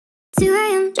2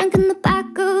 a.m. drunk in the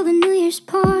back of a New Year's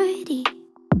party.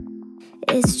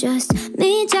 It's just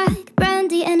me, Jack,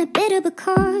 Brandy, and a bit of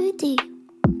Bacardi.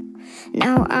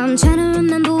 Now I'm trying to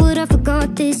remember what I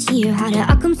forgot this year. How did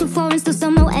I come so far and still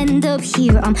somehow end up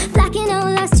here? I'm blacking out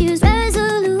last year's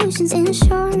resolutions in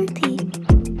Sharpie.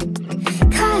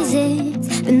 Cause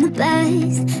it's been the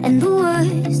best and the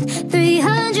worst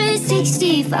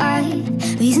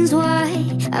 365 reasons why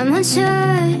I'm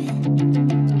unsure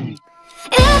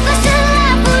if I should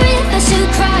laugh or if I should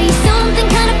cry. Something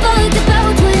kinda bugged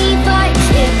about 25.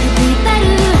 It could be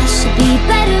better, I should be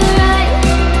better, right?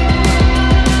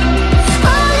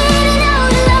 Falling in and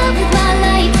out of love with my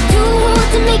life. Too old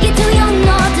to make it, too young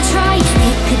not to try.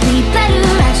 It could be better,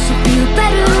 I should feel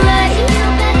better, right?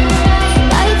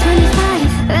 By 25,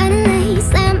 running late,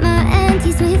 slammed my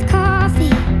aunties with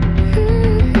coffee.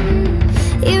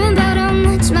 Hearing about how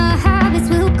much my habits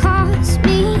will cost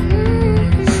me.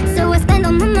 So I spend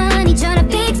all my money trying to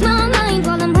fix my mind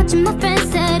while I'm watching my friends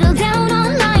settle down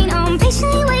online. I'm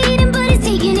patiently waiting, but it's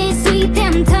taking its sweet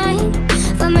damn time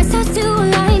for my stars to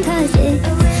align. Cause it's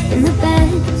been the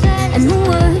best and the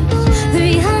worst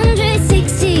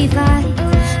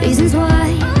 365 reasons why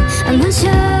I'm unsure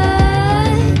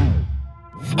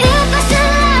if I should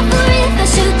laugh or if I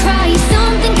should cry.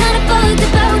 Something kinda bugged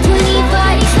about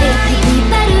 25. It could be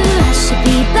better, I should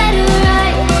be better,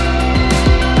 right?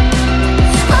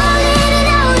 Falling in and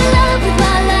out of love with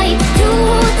my life. Too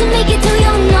old to make it, too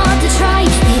young not to try. It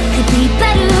could be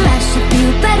better, I should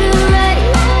feel better, right?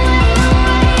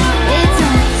 It's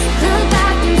a club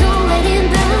bathrooms or wedding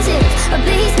bells. It's a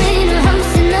basement or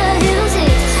house in the hills.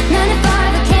 It's 9 to 5, I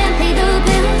can't pay the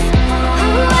bills.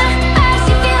 Oh, I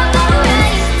should feel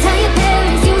alright. Tell your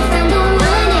parents you found the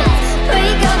one. It's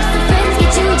breakups, the friends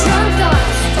get you drunk. Thought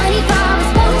 25 was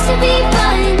supposed to be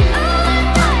fun.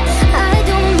 I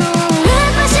don't know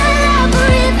if I should laugh or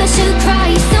if I should cry.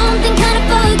 Something kinda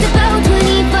bugged about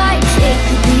 25. It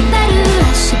could be better, I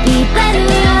should be better,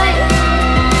 right?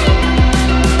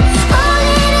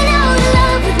 Falling in and out of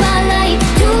love with my life.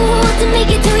 Too old to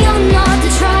make it, too young not to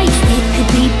try. It could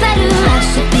be better, I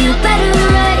should feel better,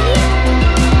 right?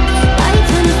 By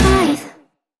 25,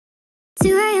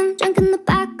 2 a.m. drunk in the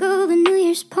back of a New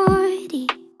Year's party.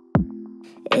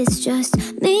 It's just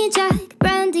me, Jack,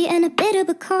 Brandy, and a bit of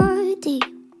Bacardi.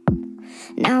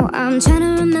 Now I'm trying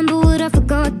to remember what I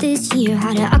forgot this year.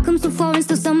 How did I come so far and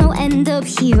still somehow end up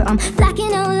here? I'm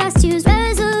blacking out last year's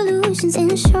resolutions in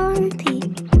Sharpie.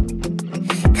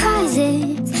 Cause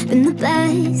it's been the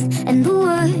best and the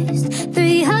worst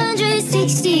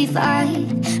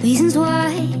 365 reasons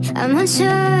why I'm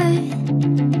unsure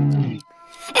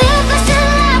if I should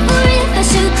laugh or if I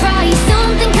should cry.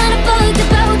 Something kinda bugged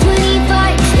about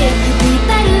 25. It could be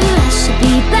better, I should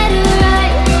be better,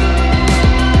 right?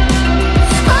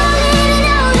 Falling in and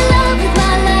out of love with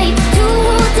my life. Too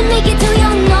old to make it, too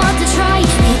young not to try.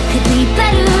 It could be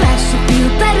better, I should feel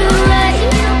better, right?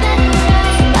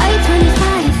 By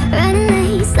 25, running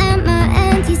late, slammed my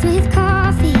aunties with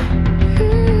coffee.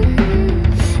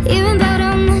 Hearing about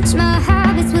how much my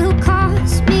habits will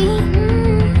cost me.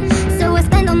 So I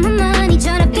spend all my money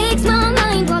trying to fix my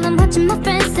mind while I'm watching my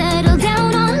friends settle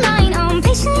down online. I'm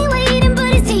patiently waiting, but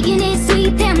it's taking its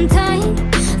sweet damn time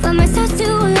for my stars to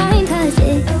align. Cause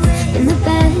it's been the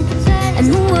best and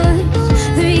the worst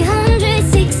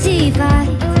 365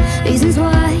 reasons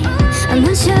why I'm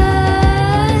unsure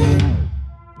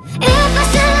if I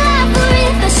should laugh or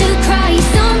if I should cry.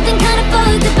 Something kinda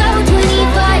bugged about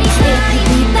 25. It could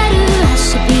be better, I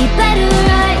should be better,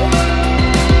 right?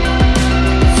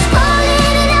 Falling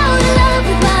in and out of love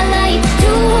with my life.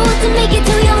 Too old to make it,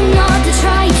 too young not to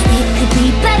try. It could be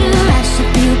better, I should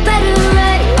feel better,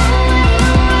 right?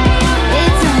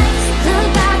 It's a club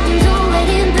bathrooms or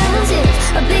wedding bells. It's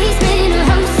a basement or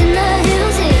house in the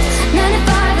hills. It's 9 to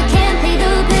 5, I can't pay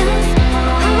the bills.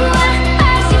 Oh, I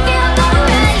should feel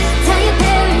alright. Tell your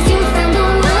parents you found the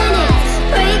one. It's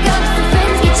breakups, the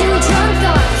friends get you drunk.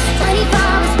 Thought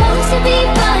 25 was supposed to be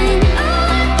fun.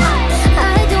 I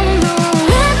don't know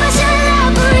if I should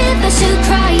laugh or if I should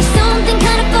cry. Something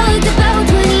kinda bugged about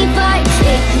 25.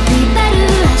 It could be better,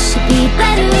 I should be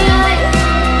better, right?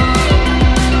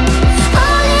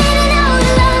 Falling in and out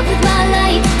of love with my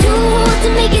life. Too old to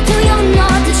make it, too young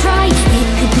not to try. It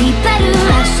could be better,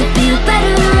 I should feel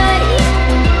better, right?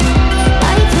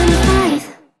 By 25,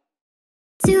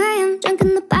 2 a.m. drunk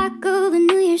in the back of a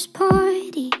New Year's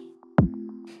party.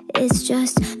 It's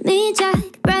just me,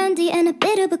 Jack, Brandy, and a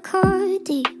bit of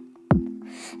Bacardi.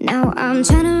 Now I'm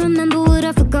trying to remember what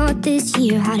I forgot this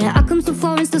year. How did I come so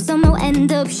far and still somehow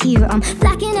end up here? I'm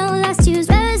blacking out last year's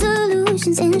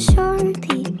resolutions in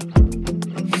Sharpie.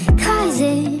 Cause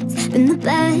it's been the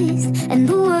best and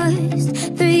the worst.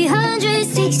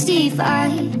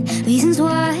 365 reasons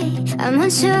why I'm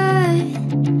unsure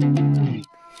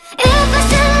if I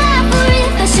should laugh or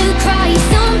if I should cry.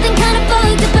 Something kind of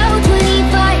bugged about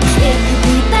 25. It could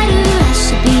be better, I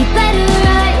should be better,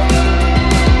 right?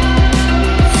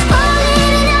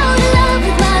 Falling in out of love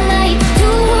with my life.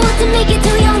 Too old to make it,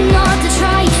 too young not to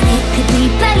try. It could be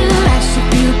better, I should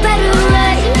feel better,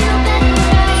 right?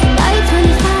 By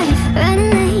 25,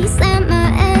 running late, slammed my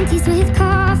aunties with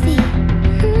coffee.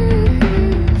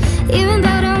 Hearing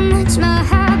about how much my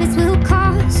habits will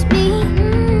cost me.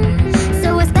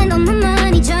 So I spend all my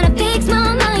money trying to fix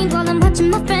my mind while I'm watching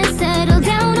my friends settle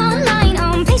down online.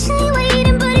 I'm patiently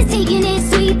waiting, but it's taking its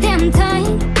sweet damn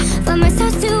time for my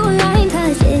stars to align.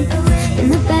 Cause it's been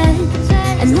the best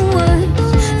and the worst.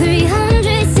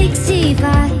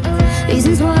 365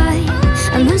 reasons why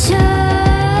I'm unsure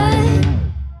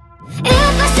if I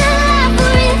should laugh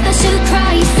or if I should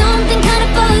cry. Something kind of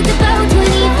bugged about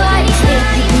 25. It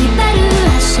could be better, I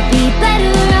should be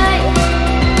better, right?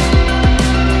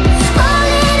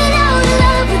 Falling in out of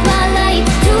love with my life.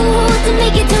 Too old to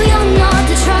make it, too young not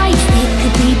to try. It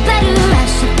could be better, I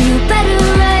should feel better,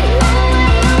 right?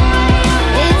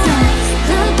 It's a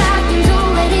club bathrooms or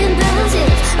wedding bells.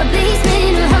 It's a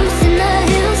basement or house in the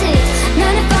hills. It's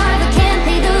 9 to 5, I can't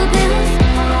pay the bills.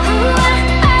 Oh,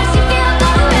 I should feel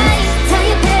alright. Tell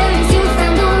your parents you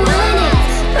found the one.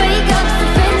 It's breakups, the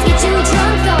friends get you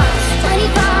drunk. Thought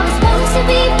 25 was supposed to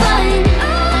be fun.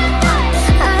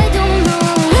 I don't know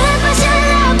if I should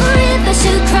laugh or if I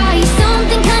should cry.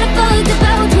 Something kind of bugged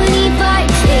about 25.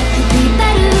 It could be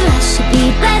better, I should be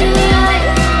better, right?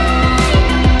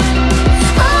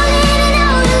 Falling in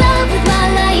out of love with my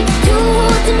life. Too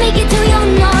old to make it, too young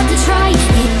not to try.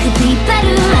 It could be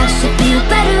better, I should feel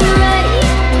better, right?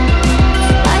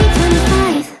 By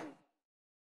 25,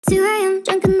 2 a.m.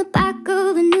 drunk in the back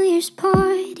of a New Year's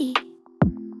party.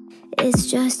 It's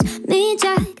just me,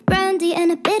 Jack, brandy,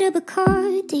 and a bit of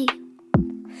Bacardi.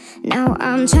 Now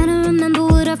I'm trying to remember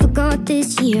what I forgot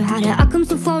this year. How did I come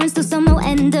so far and still somehow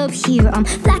end up here? I'm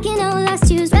blacking out last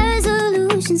year's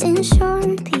resolutions in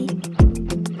Sharpie.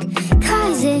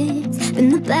 Cause it's been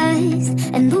the best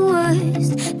and the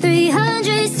worst.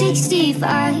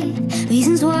 365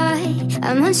 reasons why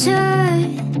I'm unsure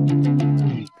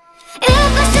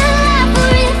if I should laugh or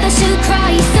if I should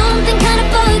cry. Something kind of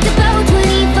bugged about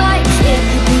 25. It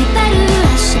could be better, I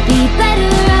should be better,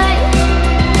 right?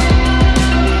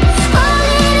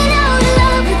 Falling in out of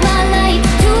love with my life.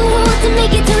 Too old to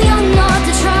make it, too young not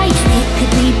to try. It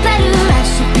could be better, I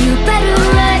should feel better,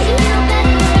 right?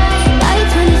 By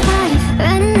 25,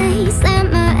 running late,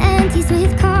 slammed my aunties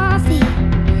with coffee.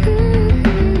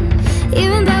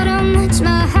 Hearing about how much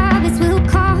my habits will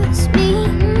cost me.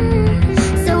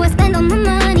 So I spend all my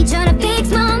money trying to fix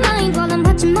my mind while I'm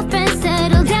watching my friends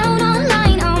settle down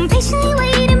online. I'm patiently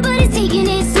waiting, but it's taking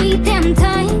its sweet damn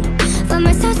time for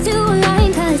my stars to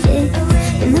align. Cause it's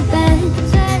been the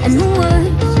best and the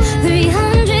worst.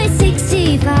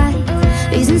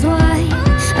 365 reasons why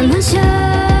I'm unsure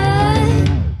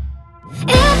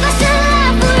if I should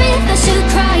laugh or if I should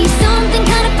cry. Something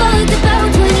kind of bugged about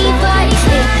 25. It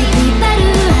could be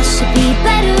better, I should be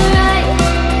better, right?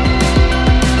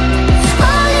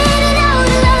 Falling in out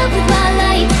of love with my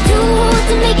life. Too old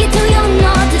to make it, too young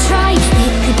not to try.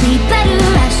 It could be better, I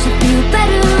should feel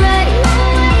better, right?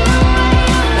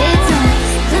 It's a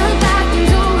club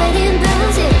bathrooms or wedding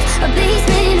bells. It's a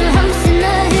basement or house in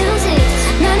the hills. It's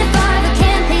 9 to 5, I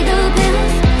can't pay the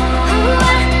bills. Oh, I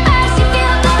should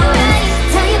feel alright.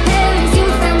 Tell your parents you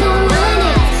found the one.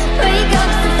 It's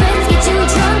breakups, the friends get you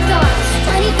drunk. Thought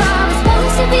 25 was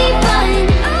supposed to be fun.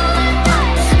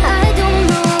 I don't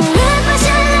know if I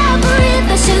should laugh or if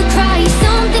I should cry.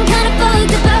 Something kind of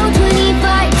bugged about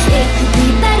 25. It could be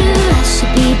better, I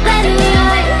should be better,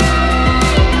 right?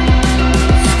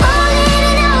 Falling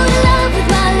in out of love with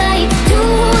my life. Too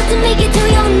old to make it, too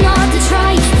young not to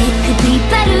try. It could be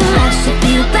better, I should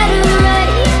feel better,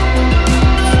 right?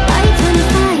 By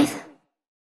 25,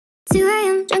 2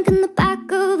 a.m. drunk in the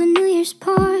back of a New Year's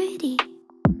party.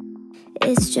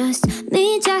 It's just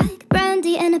me, Jack,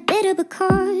 brandy, and a bit of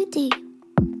Bacardi.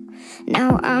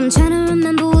 Now I'm trying to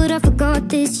remember what I forgot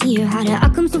this year. How did I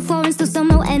come so far and still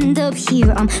somehow end up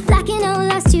here? I'm blacking out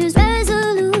last year's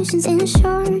resolutions in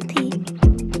Sharpie.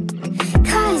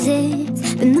 Cause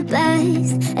it's been the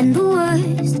best and the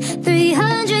worst.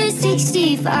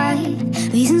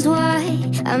 365 reasons why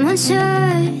I'm unsure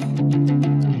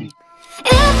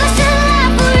if I should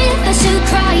laugh or if I should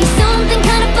cry. Something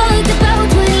kind of bugged about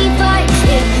 25.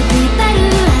 It could be better,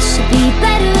 I should be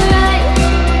better, right?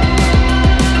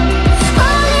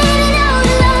 Falling in out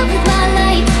of love with my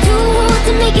life. Too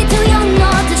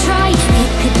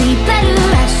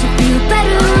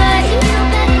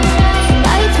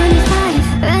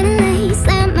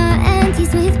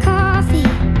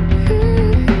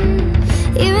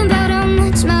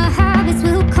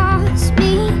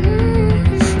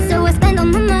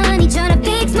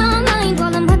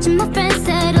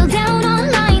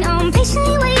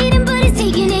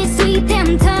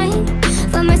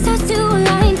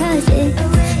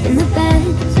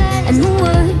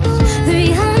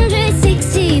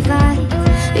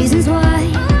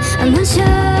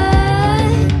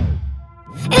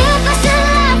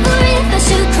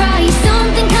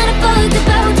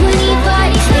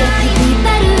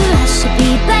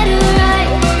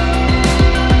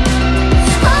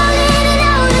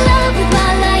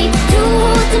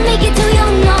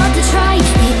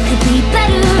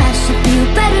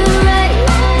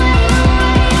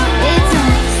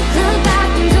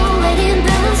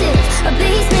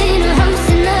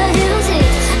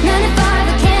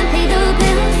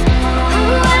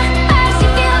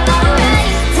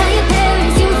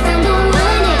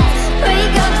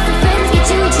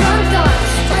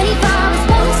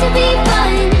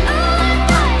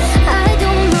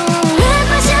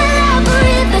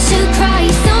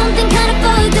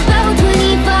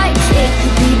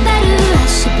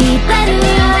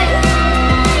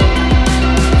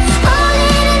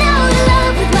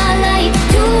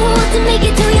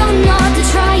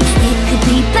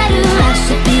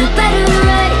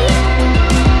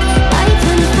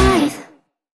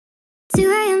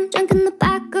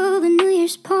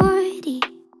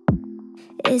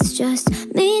just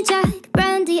me, Jack,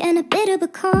 brandy, and a bit of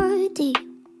Bacardi.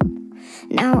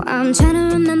 Now I'm trying to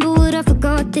remember what I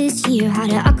forgot this year. How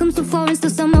did I come so far and still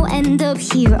somehow end up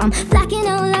here? I'm blacking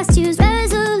out last year's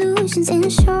resolutions in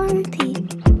Sharpie,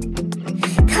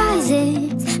 'cause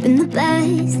it's been the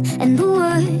best and the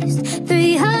worst.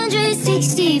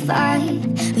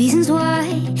 365 reasons why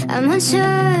I'm unsure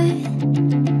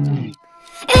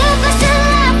if I should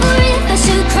laugh or if I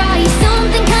should cry.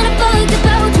 Something kind of bugged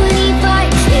about 25.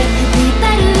 It could be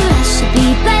better, I should be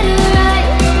better, right?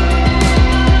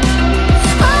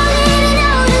 Falling in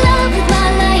out of love with my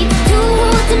life. Too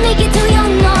old to make it, too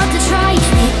young not to try.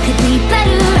 It could be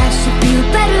better, I should feel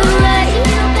better, right?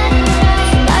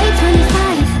 By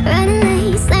 25, running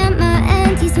late, slammed my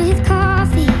aunties with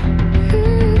coffee.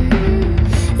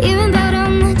 Hearing about how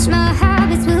much my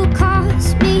habits will cost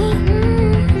me.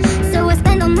 So I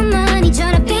spend all my money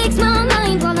trying to fix my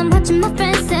mind while I'm watching my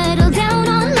friends settle down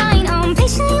online. I'm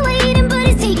patiently waiting, but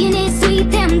it's taking its sweet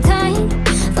damn time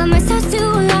for my stars to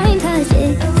align. 'Cause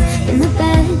it's been the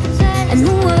best and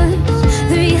the worst.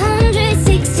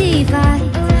 365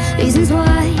 reasons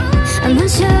why I'm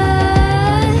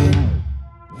unsure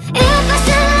if I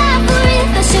should laugh or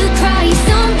if I should cry.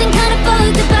 Something kind of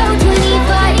bugged about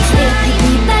 25. It could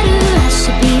be better, I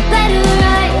should be better,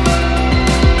 right?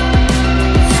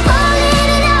 Falling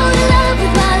in out of love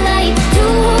with my life.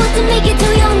 Too old to make it,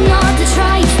 too young not to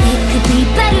try. It could be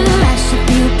better, I should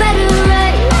feel better,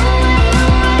 right?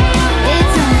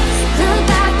 It's a club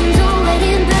bathrooms or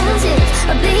wedding bells. It's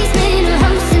a basement or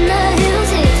house in the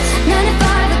hills. It's 9 to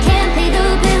 5, I can't pay the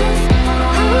bills.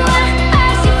 Oh, I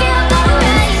should feel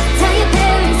alright. Tell your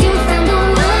parents you found the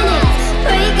one. It's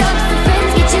breakups, the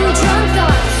friends get you drunk.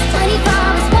 Thought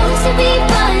 25 was supposed to be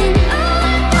fun.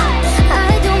 I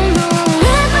don't know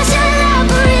if I should laugh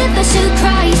or if I should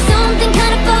cry. Something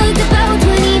kind of bugged about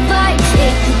 25.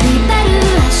 It could be better,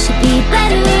 I should be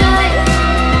better, right?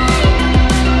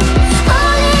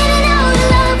 Falling in out of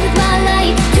love with my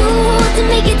life. Too old to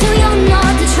make it, too young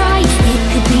not to try. It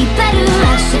could be better,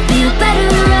 I should feel better,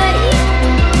 right?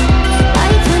 By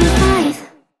 25,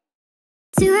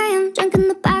 2 a.m. drunk in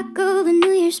the back of a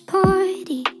New Year's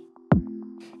party.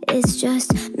 It's just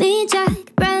me, Jack,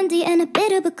 brandy, and a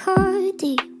bit of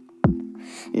Bacardi.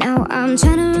 Now I'm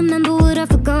trying to remember what I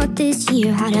forgot this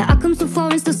year. How did I come so far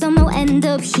and still somehow end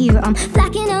up here? I'm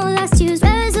blacking out last year's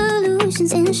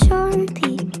resolutions in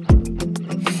Sharpie,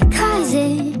 'cause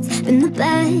it's been the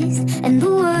best and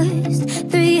the worst.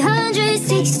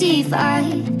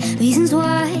 365 reasons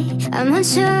why I'm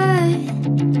unsure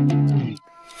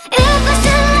if I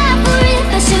should laugh or if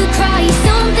I should cry.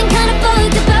 Something kind of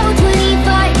bugged about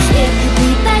 25. It could be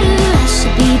better, I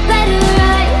should be better,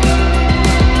 right?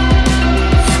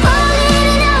 Falling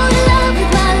in out of love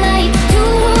with my life. Too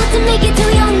old to make it,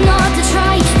 too young not to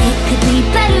try. It could be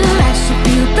better, I should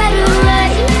feel better,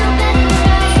 right?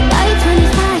 By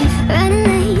 25, running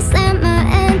late, slammed my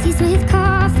aunties with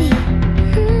coffee.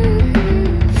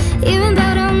 Hearing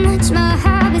about how much my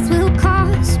habits will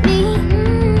cost me.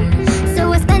 So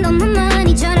I spend all my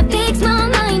money trying to fix my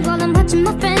mind while I'm watching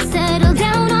my friends settle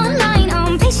down online.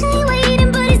 I'm patiently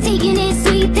waiting, but it's taking its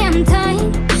sweet damn time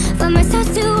for my stars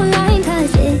to align.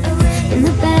 'Cause it's been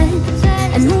the best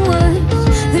and the worst.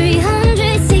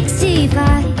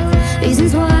 365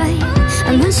 reasons why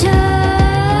I'm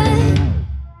unsure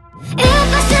if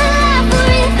I should laugh or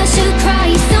if I should cry.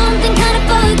 Something kind of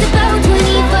bugged about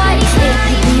 25. It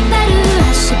could be better,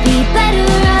 I should be better,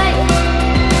 right?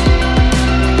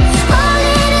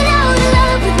 Falling in out of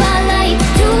love with my life.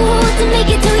 Too old to make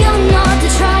it, too young not to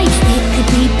try. It could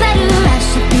be better, I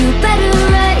should feel better,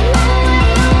 right?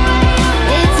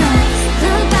 It's a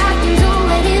club bathrooms or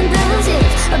wedding bells.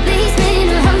 It's a basement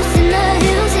or house in the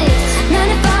hills. It's 9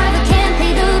 to 5, I can't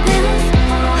pay the bills.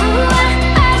 Oh,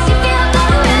 I should feel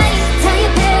alright. Tell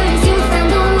your parents you found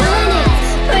the one. It's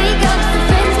breakups, the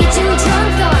friends get you drunk.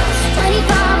 Thought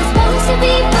 25 was supposed to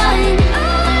be fun.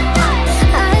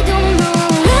 I don't know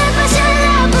if I should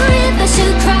laugh or if I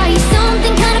should cry.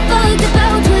 Something kind of bugged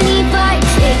about 25.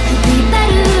 It could be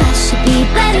better, I should be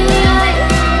better, right?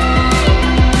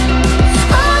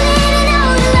 Falling in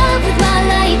out of love with my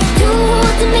life. Too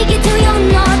old to make it, too young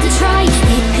not to try.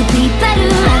 It could be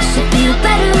better, I should feel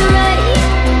better, right?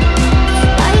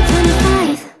 By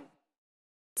 25,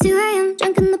 2 a.m.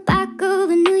 drunk in the back of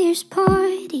a New Year's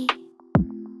party.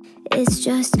 It's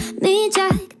just me,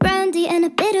 Jack, brandy, and a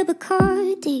bit of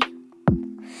Bacardi.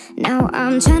 Now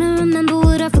I'm trying to remember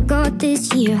what I forgot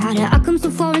this year. How did I come so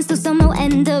far and still somehow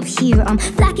end up here? I'm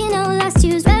blacking out last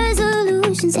year's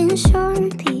resolutions in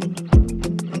Sharpie,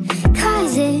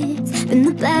 'cause it's been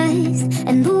the best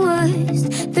and the worst.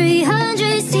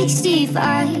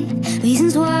 365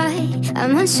 reasons why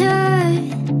I'm unsure.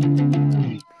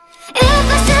 If I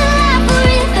should laugh or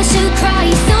if I should cry,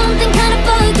 something kinda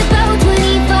bugged about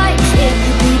 25. It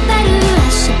could be better, I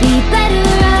should be better,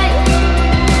 right?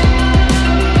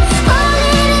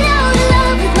 Falling in and out of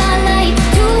love with my life,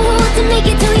 too old to make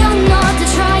it, too young not to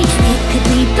try. It could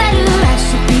be better, I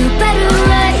should feel better,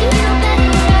 right?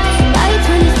 By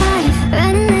 25,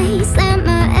 running late, slammed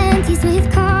my aunties with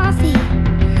coffee.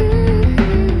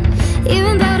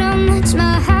 Hearing about how much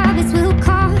my habits will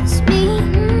cost me.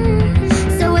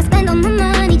 So I spend all my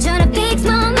money trying to fix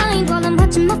my mind while I'm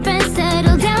watching my friends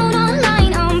settle down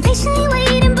online. I'm patiently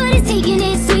waiting, but it's taking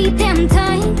its sweet damn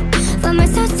time for my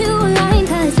stars to align.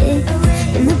 Cause it's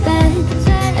been the best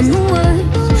and the worst,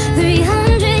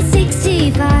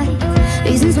 365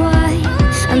 reasons why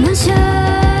I'm unsure.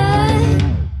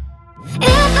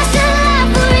 If I should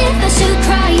laugh or if I should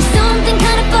cry, something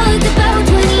kinda bugged about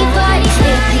 25.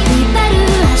 It could be better,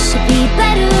 I should be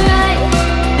better, right?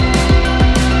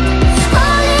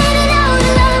 Falling in and out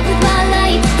of love with my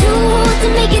life, too old to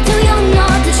make it, too young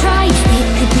not to try. It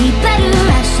could be better,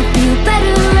 I should feel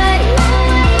better, right?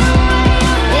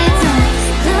 It's all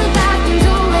the bathrooms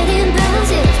or wedding bells,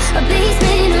 it's a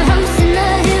basement or house in the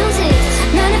hills, it's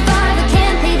 9 to 5, I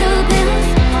can't pay the bills.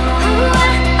 Oh,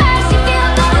 I should feel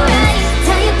alright.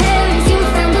 Tell your parents you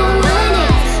found the one,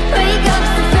 it's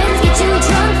breakups and friends get you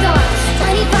drunk. Thought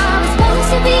 25 was supposed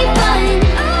to be fun.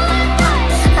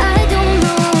 I don't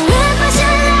know if I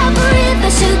should laugh or if I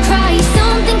should cry,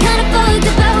 something kinda bugged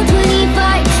about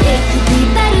 25. It could be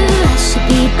better, I should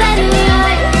be better,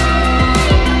 right?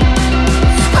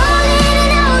 Falling in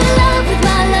and out of love with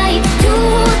my life, too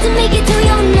old to make it, too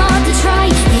young not to try.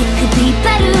 It could be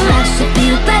better, I should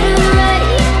feel better, right?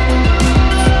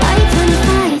 By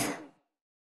 25,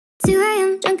 2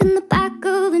 AM, drunk in the back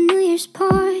of a New Year's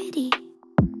party.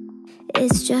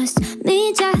 It's just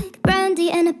me, Jack,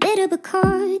 Brandy, and a bit of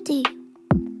Bacardi.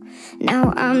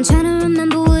 Now I'm trying to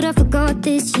remember what I forgot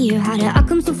this year. How did I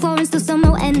come so far and still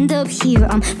somehow end up here?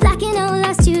 I'm blacking out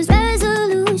last year's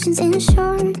resolutions in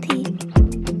Sharpie.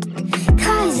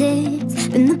 Cause it's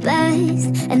been the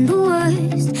best and the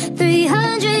worst,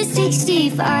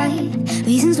 365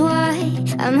 reasons why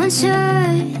I'm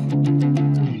unsure.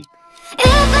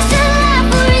 If I should laugh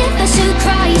or if I should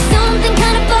cry, something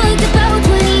kinda bugged about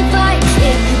 25.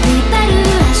 It could be better,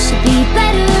 I should be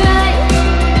better, right?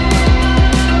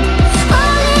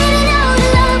 Falling in and out of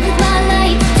love with my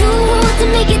life, too old to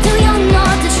make it, too young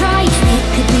not to try. It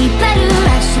could be better,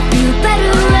 I should feel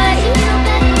better, right?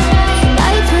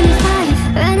 By 25,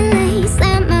 running late,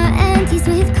 slammed my aunties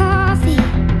with coffee.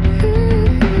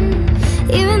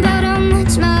 Hearing about how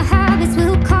much my habits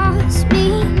will cost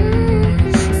me.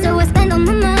 So I spend all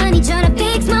my money trying to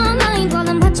fix my mind while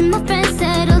I'm watching my friends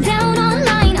settle down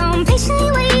online. I'm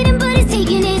patiently waiting, but it's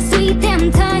taking its sweet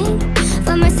damn time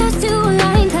for my stars to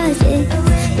align. Cause it's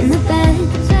been the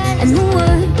best and the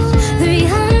worst,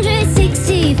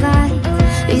 365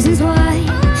 reasons why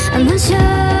I'm unsure.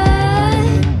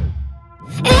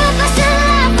 If I should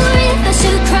laugh or if I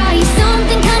should cry,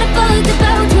 something kinda bugged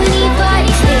about 25.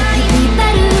 It could be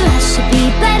better, I should be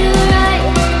better, right?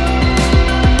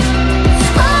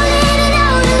 Falling in and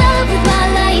out of love with my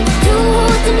life, too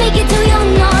old to make it, too young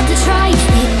not to try. It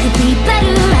could be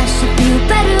better, I should feel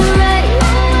better, right?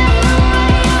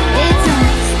 It's all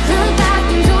the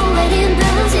bathrooms or wedding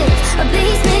bells, it's a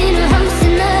basement or house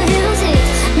in the hills, it's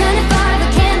 9 to 5, I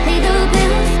can't pay the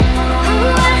bills.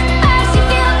 Oh, I should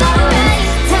feel alright.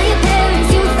 Tell your parents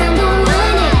you found the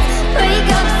one, it's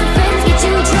breakups and friends get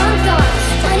you drunk. Thought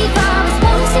 25 was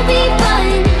supposed to be fun.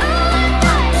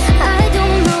 I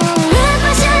don't know if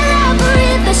I should laugh or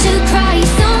if I should cry,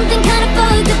 something kinda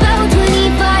bugged about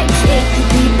 25. It could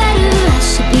be better, I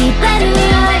should be better,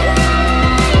 right?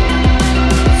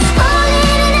 Falling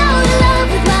in and out of love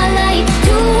with my life,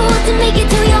 too old to make it,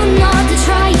 too young not to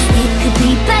try. It could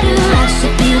be better, I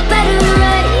should feel better,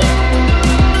 right?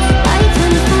 By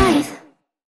 25,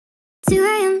 2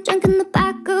 AM, drunk in the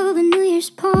back of a New Year's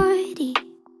party.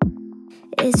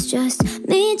 It's just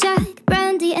me, Jack,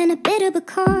 Brandy, and a bit of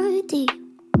Bacardi.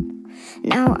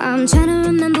 Now I'm trying to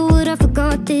remember what I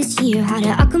forgot this year. How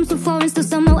did I come so far and still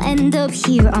somehow end up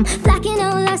here? I'm blacking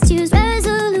out last year's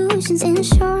resolutions in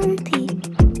Sharpie.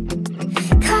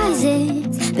 Cause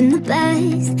it's been the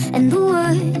best and the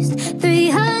worst,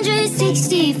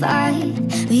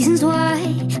 365 reasons why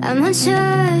I'm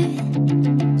unsure.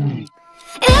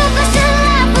 If I should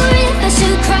laugh or if I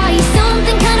should cry,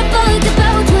 something kinda bugged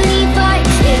about 25.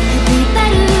 It could be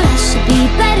better, I should be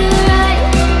better, right?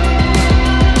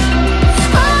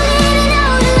 Falling in and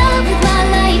out of love with my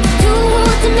life, too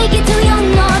old to make it, too young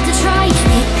not to try.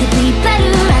 It could be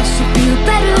better, I should feel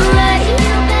better, right?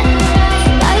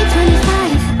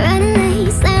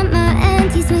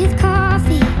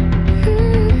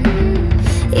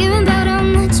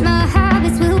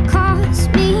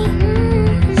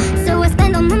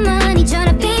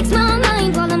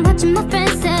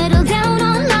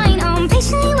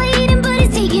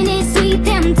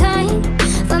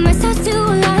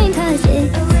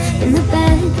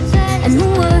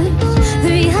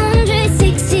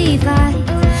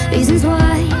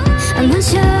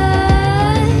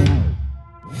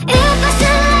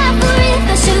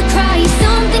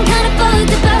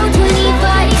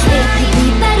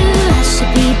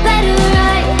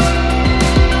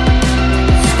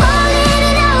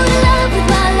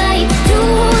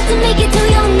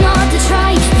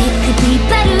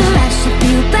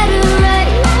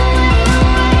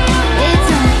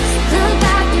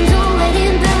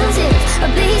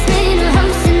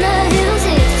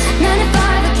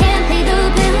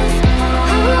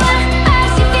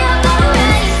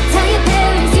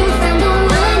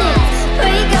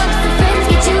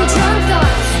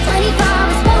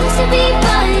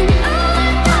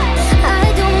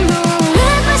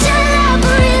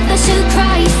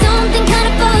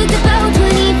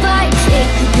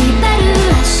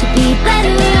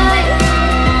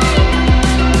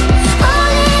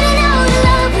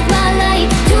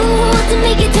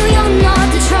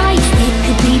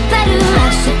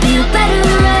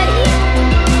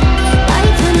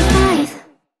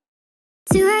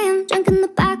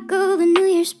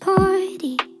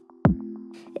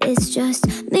 It's just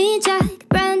me, Jack,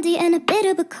 brandy, and a bit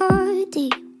of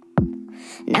Bacardi.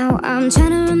 Now I'm trying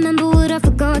to remember what I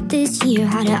forgot this year.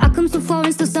 How did I come so far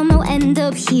and still somehow end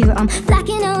up here? I'm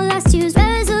blacking out last year's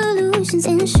resolutions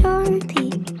in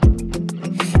Sharpie.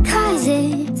 Cause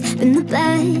it's been the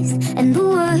best and the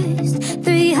worst.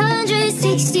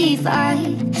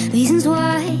 365 reasons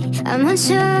why I'm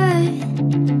unsure.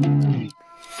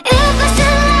 If I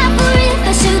should laugh or if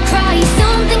I should cry,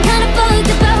 something kind of bugged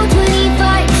about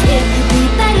 25. It could be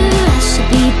better, I should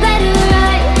be better,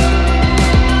 right?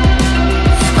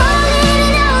 Falling in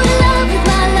and out of love with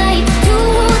my life. Too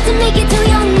old to make it, too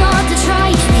young not to try.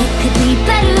 It could be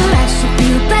better, I should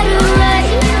feel better, right?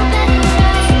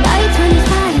 By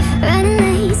 25, running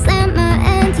late, slammed my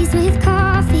aunties with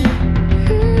coffee.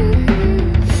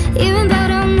 Hearing about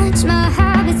how much my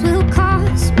habits will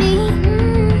cost me.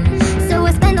 So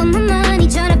I spend all my money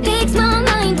trying to fix my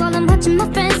mind while I'm watching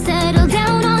my friends settle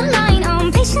down online.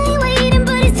 I'm patiently waiting,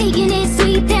 but it's taking its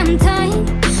sweet damn time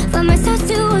for my stars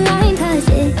to align. Cause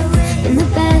it's been the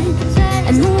best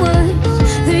and the worst.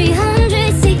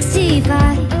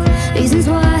 365 reasons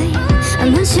why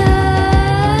I'm unsure.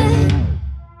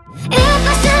 If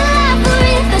I should laugh or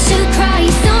if I should cry,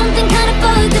 something kind of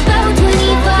bugged about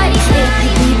 25. It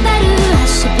could be better, I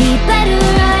should be better,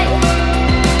 right?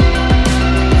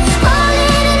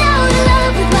 Falling in and out of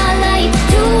love with my life.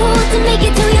 Too old to make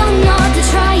it, too young not to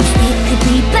try. It could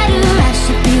be better, I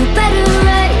should feel better,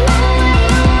 right?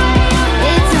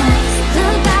 It's all the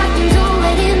bathrooms or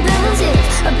wedding bells.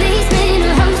 It's a basement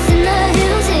or house in the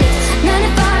hills. It's 9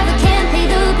 to 5, I can't pay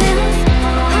the bills.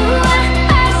 Oh, I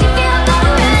should feel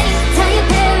alright. Tell your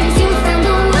parents you found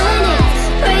the one. It's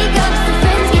breakups, the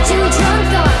friends get you drunk.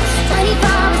 Thought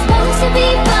 25 was supposed to be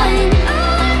fun.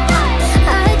 I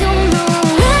don't know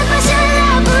if I should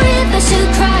laugh or if I should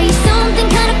cry. Something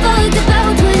kind of bugged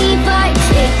about 25.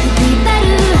 It could be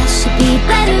better, I should be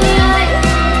better, right?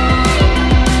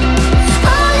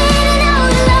 Falling in and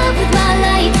out of love with my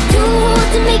life. Too old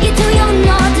to make it, too young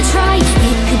not to try.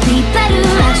 It could be better, I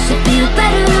should feel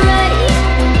better, right?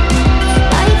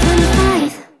 By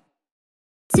 25,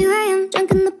 2 AM, drunk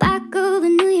in the back of a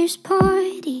New Year's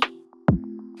party.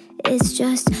 It's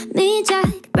just me,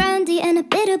 Jack, brandy, and a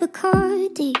bit of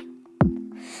Bacardi.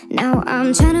 Now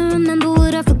I'm trying to remember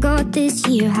what I forgot this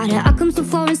year. How did I come so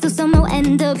far and still somehow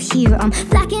end up here? I'm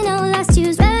blacking out last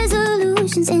year's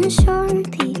resolutions in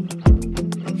Sharpie.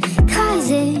 Cause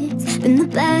it's been the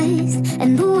best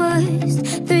and the worst.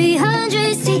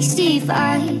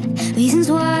 365 reasons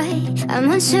why I'm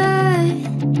unsure.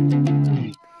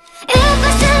 If I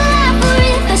should laugh or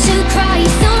if I should cry,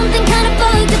 something kind of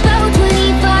bugged about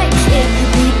 25. It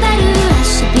could be better, I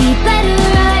should be better,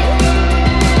 right?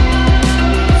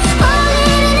 Falling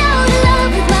in and out of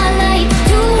love with my life.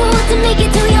 Too old to make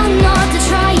it, too young not to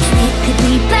try. It could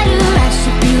be better, I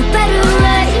should feel better,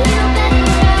 right?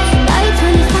 By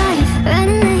 25,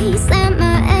 running late, slammed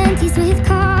my aunties with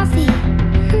coffee.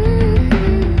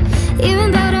 Hearing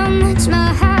about how much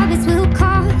my habits will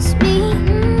cost me.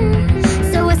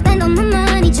 So I spend all my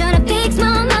money trying to fix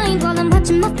my mind while I'm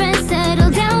watching my friends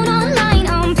settle down online.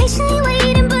 I'm patiently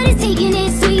waiting, but it's taking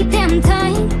its sweet damn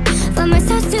time for my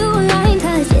stars to align.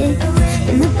 Cause it's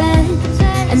been the best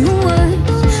and the worst.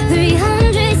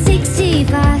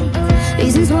 365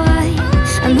 reasons why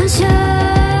I'm unsure.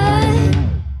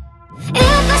 If I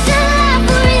should laugh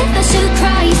or if I should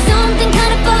cry, something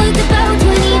kind of bugged about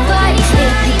 25.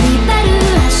 It could be better,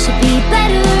 I should be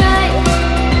better, right?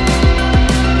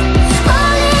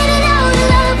 Falling in and out of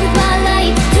love with my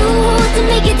life. Too old to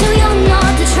make it, too young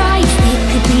not to try. It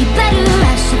could be better, I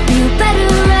should feel better,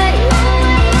 right?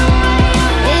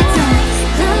 It's all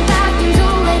the bathrooms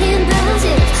or wedding bells.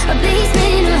 It's a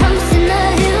basement or house in the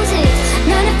hills. It's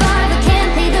 9 to 5, I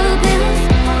can't pay the bills.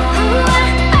 Oh, I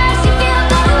should feel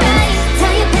alright.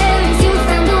 Tell your parents you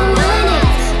found the one.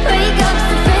 It's breakups,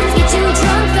 the friends get you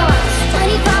drunk. Thought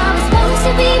 25 was supposed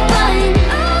to be fun.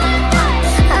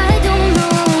 I don't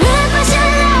know if I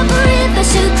should laugh or if I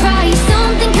should cry.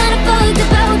 Something kind of bugged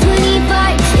about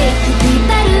 25. It could be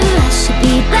better, I should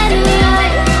be better,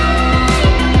 right?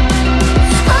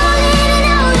 Falling in and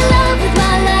out of love with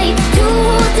my life. Too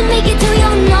old to make it, too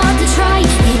young not to try.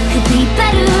 It could be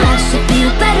better, I should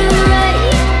feel better, right?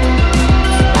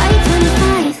 By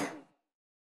 25,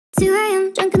 2 AM,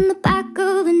 drunk in the back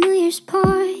of a New Year's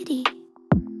party.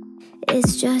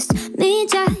 It's just me,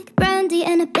 Jack, brandy,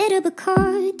 and a bit of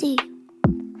Bacardi.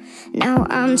 Now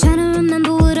I'm trying to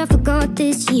remember what I forgot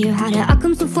this year. How did I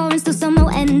come so far and still somehow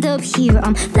end up here?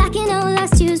 I'm blacking out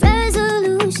last year's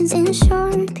resolutions in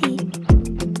Sharpie.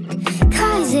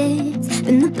 Cause it's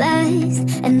been the best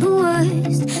and the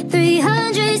worst.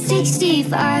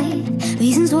 365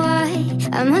 reasons why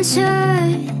I'm unsure if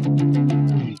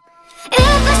I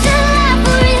should laugh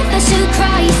or if I should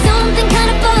cry. Something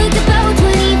kinda bugged about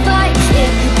 25.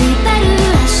 It could be better,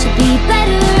 I should be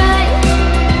better, right?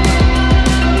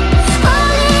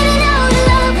 Falling in and out of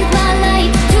love with my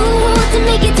life. Too old to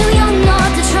make it, too young not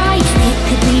to try. It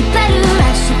could be better,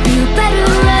 I should feel better,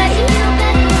 right?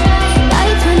 By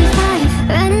 25,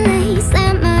 running late,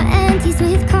 slammed my aunties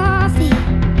with coffee.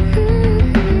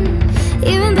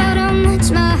 Hearing about how much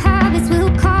my habits will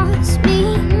cost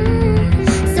me.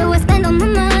 So I spend all my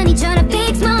money trying to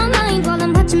fix my mind while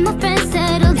I'm watching my friends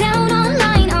settle down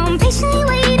online. I'm patiently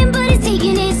waiting, but it's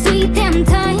taking its sweet damn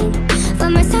time for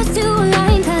my stars to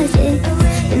align. Cause it's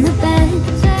been the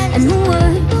best and the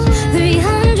worst,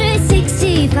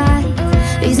 365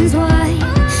 reasons why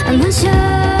I'm unsure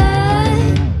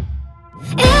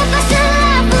if I should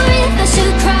laugh or if I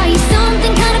should cry.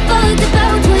 Something kinda bugged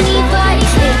about 25.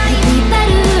 It could be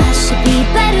better, I should be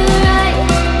better, right?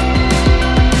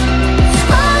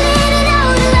 Falling in and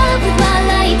out of love with my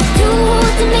life. Too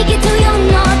old to make it, too young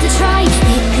not to try.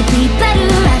 It could be better,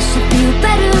 I should feel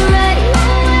better, right?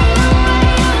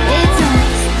 It's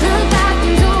the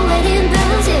bathrooms or wedding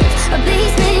bells. It's a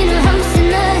basement or house in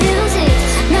the hills. It's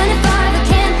 9 to 5, I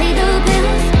can't pay the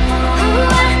bills.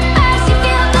 Oh, I should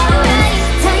feel alright.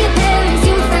 Tell your parents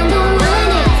you found the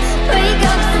one. It's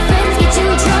breakups, the friends get you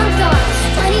drunk. Thought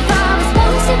 25 was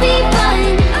supposed to be fun.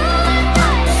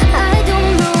 I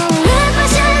don't know if I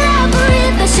should laugh or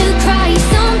if I should cry.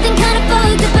 Something kinda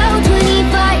bugged about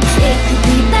 25. It could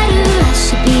be better, I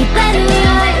should be better,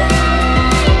 right?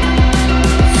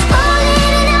 Falling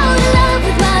in and out of love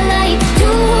with my life.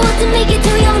 Too old to make it,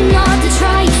 too young not to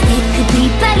try. It could be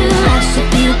better, I should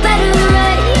feel better,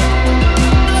 right?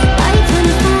 By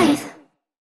 25,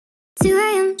 2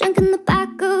 AM, drunk in the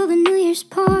back of a New Year's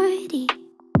party.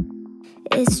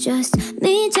 It's just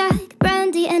me, Jack,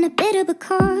 Brandy, and a bit of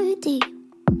Bacardi.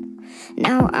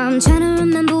 Now I'm trying to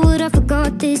remember what I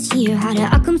forgot this year. How did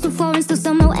I come so far and still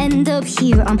somehow end up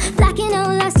here? I'm blacking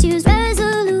out last year's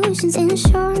resolutions in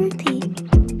Sharpie.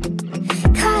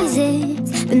 Cause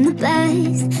it's been the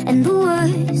best and the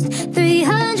worst,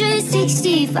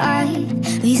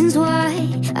 365 reasons why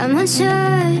I'm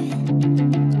unsure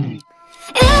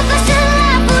if I should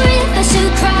laugh or if I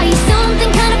should cry.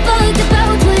 Something kinda bugged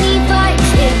about 25.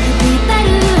 It could be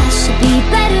better, I should be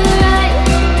better, right?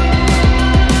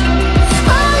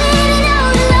 Falling in and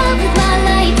out of love with my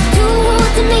life. Too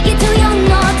old to make it, too young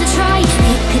not to try.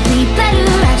 It could be better,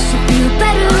 I should feel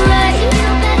better, right?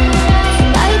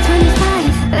 By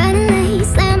 25, running late,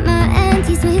 slammed my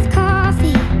aunties with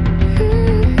coffee.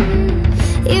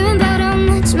 Hearing about how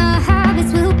much my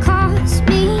habits will cost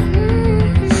me.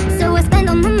 So I spend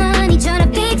all my money trying to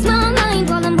fix my mind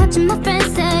while I'm watching my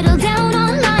friends settle down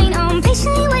online. I'm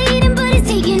patiently waiting, but it's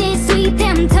taking its sweet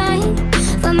damn time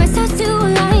for my stars to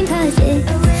align. Cause it's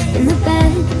been the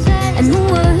best and the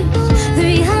worst,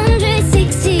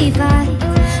 365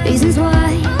 reasons why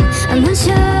I'm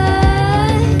unsure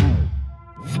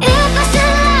if I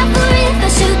should laugh or if I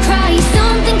should cry.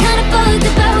 Something kinda bugged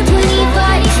about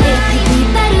 25. It could be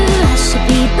better, I should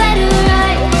be better,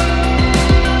 right?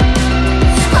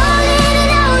 Falling in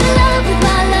and out of love with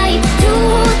my life. Too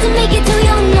old to make it, too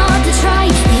young not to try.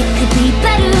 It could be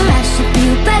better, I should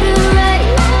feel better, right?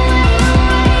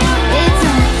 It's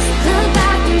the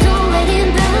bathrooms or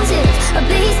wedding bells. It's a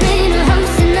basement or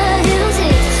house in the hills.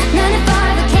 It's 9 to 5, I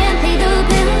can't pay the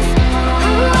bills.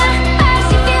 Oh, I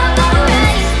should feel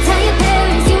alright. Tell your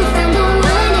parents you found the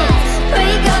one. It's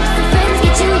breakups, the friends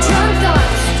get you drunk. Thought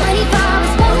 25 was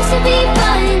supposed to be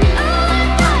fun.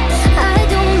 I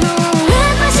don't know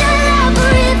if I should laugh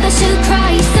or if I should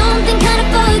cry. Something kinda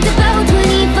bugged about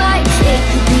 25. It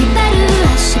could be better,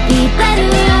 I should be better,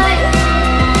 right?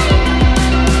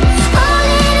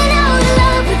 Falling in and out of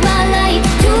love with my life.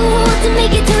 Too old to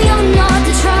make it, too young not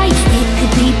to try. It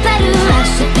could be better, I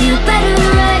should feel better,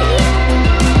 right?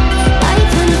 By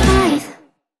 25,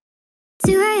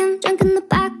 2 AM, drunk in the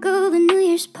back of a New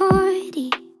Year's party.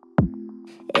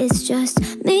 It's just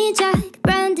me, Jack,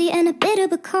 Brandy, and a bit of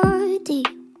Bacardi.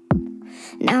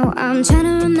 Now I'm trying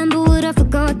to remember what I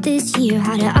forgot this year.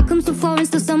 How did I come so far and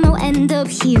still somehow end up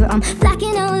here? I'm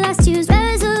blacking out last year's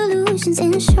resolutions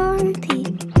in Sharpie.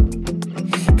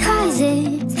 Cause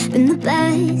it's been the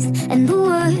best and the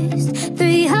worst,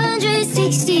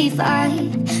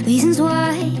 365 reasons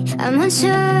why I'm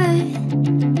unsure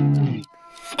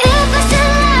if I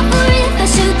should laugh or if I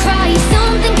should cry.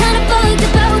 Something kinda bugged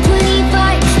about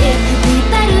 25. It could be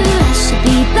better, I should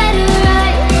be better,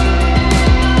 right?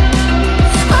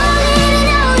 Falling in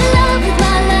and out of love with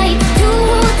my life. Too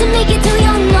old to make it, too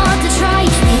young not to try.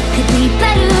 It could be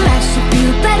better, I should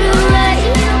feel better, right?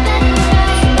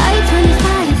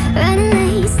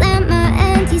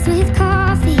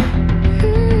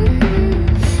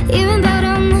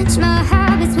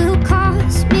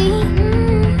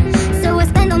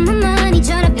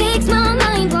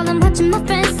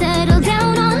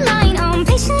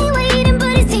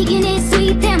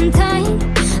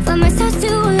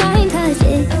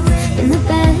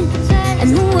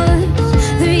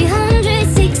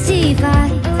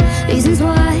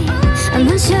 I'm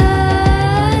unsure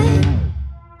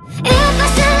if I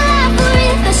should laugh or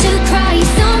if I should cry.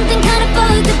 Something kinda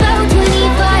bugged about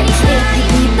 25. It could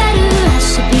be better, I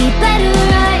should be better,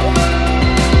 right?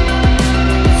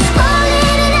 Falling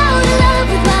in and out of love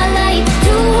with my life.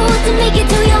 Too old to make it,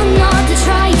 too young not to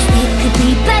try. It could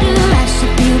be better, I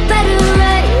should feel better,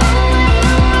 right?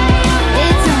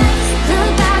 It's on the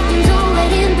bathrooms or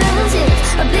wedding bells.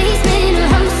 It's a basement or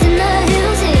house in the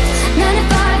hills. It's 9 to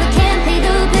 5, I can't pay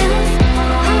the bills.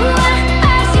 Oh, I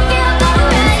should feel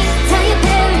alright. Tell your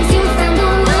parents you found the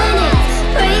one. It's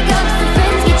breakups, the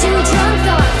friends get you drunk.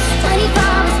 Thought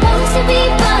 25 was supposed to be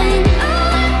fun.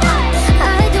 I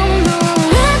don't know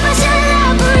if I should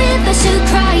laugh or if I should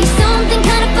cry. Something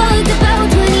kinda bugged about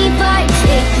 25.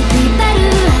 It could be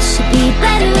better, I should be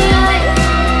better, right?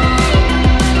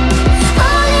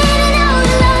 Falling in and out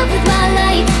of love with my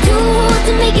life. Too old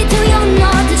to make it, too young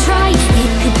not to try. It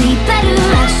could be better,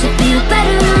 I should feel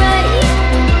better, right?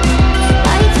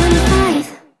 By 25,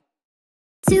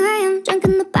 2 a.m. drunk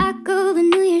in the back of a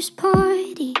New Year's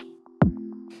party.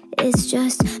 It's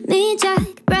just me,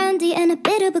 Jack, Brandy, and a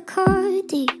bit of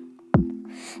Bacardi.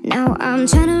 Now I'm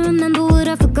trying to remember what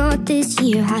I forgot this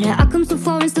year. How did I come so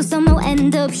far and still somehow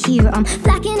end up here? I'm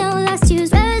blacking out last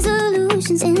year's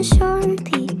resolutions in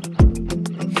Sharpie.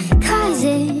 Cause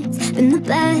it's been the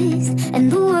best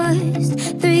and the worst.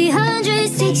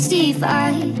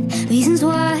 365 reasons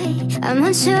why I'm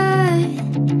unsure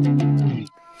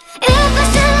if I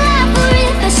should laugh or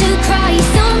if I should cry.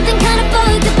 Something kinda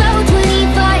bugged about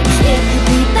 25. It could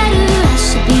be better, I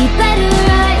should be better,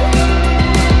 right?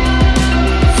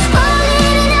 Falling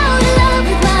in and out of love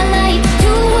with my life.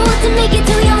 Too old to make it,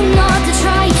 too young not to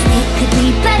try. It could be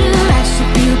better, I should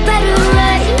feel better,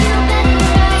 right?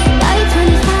 By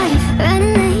 25,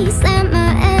 running late, slammed my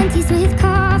aunties with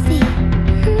coffee.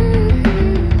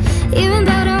 Hearing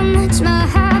about how much my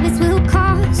habits will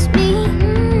cost me.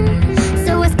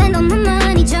 So I spend all my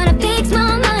money trying to fix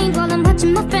my mind while I'm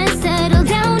watching my friends settle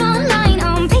down online.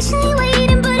 I'm patiently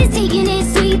waiting, but it's taking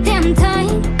its sweet damn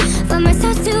time for my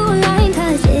stars to align.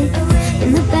 Cause it's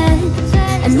been the best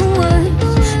and the worst.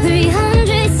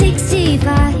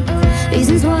 365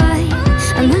 reasons why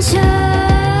I'm unsure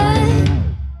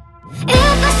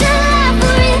if I should laugh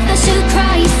or if I should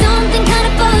cry. Something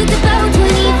kinda bugged about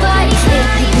 25. It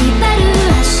could be better,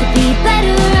 I should be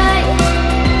better, right?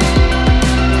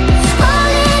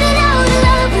 Falling in and out of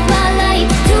love with my life.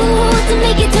 Too old to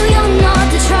make it, too young not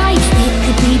to try. It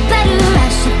could be better, I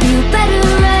should feel better,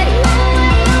 right?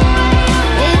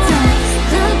 It's on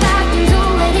the bathrooms or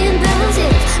wedding bells.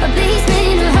 It's a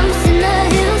basement or house in the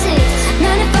hills. It's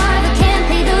 9 to 5, I can't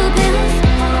pay the bills.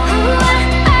 Oh,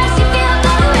 I should feel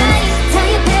alright. Tell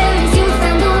your parents you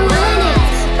found the one.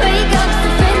 It's breakups, the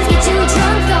friends get you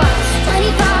drunk. Thought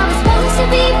 25 was supposed to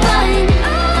be fun.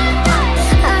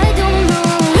 I don't know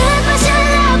if I should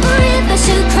laugh or if I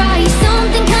should cry.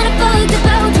 Something kinda bugged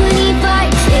about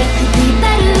 25. It could be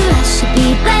better, I should be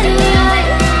better, right?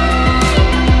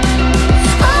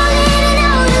 Falling in and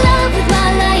out of love with my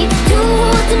life. Too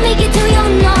old to make it, too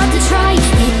young not to try.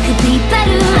 It could be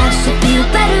better, I should feel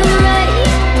better, right?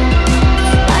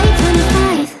 By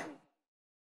 25,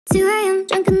 2 a.m.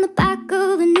 drunk in the back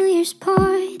of a New Year's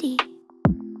party.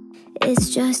 It's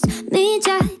just me,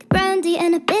 Jack, Brandy,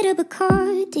 and a bit of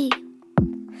Bacardi.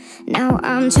 Now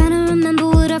I'm trying to remember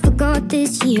what I forgot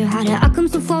this year. How did I come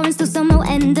so far and still somehow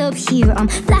end up here? I'm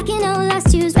blacking out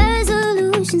last year's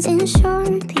resolutions in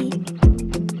Sharpie.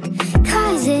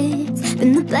 Cause it's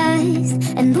been the best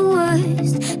and the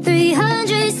worst.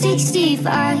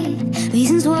 365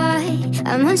 reasons why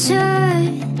I'm unsure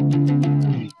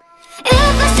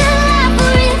if I should laugh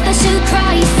or if I should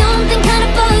cry. Something kinda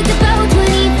bugged about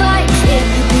 25. It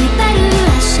could be better,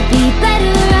 I should be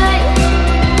better, right?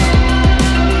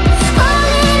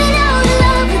 Falling in and out of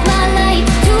love with my life.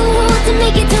 Too old to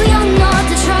make it, too young not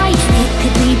to try. It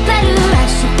could be better, I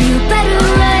should feel better,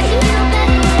 right?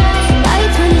 By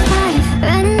 25,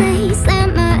 running late,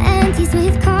 slammed my aunties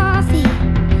with coffee.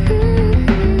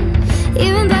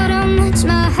 Hearing about how much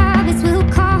my habits will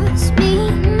cost me.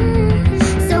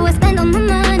 So I spend all my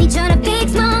money trying to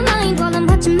fix my mind while I'm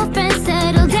watching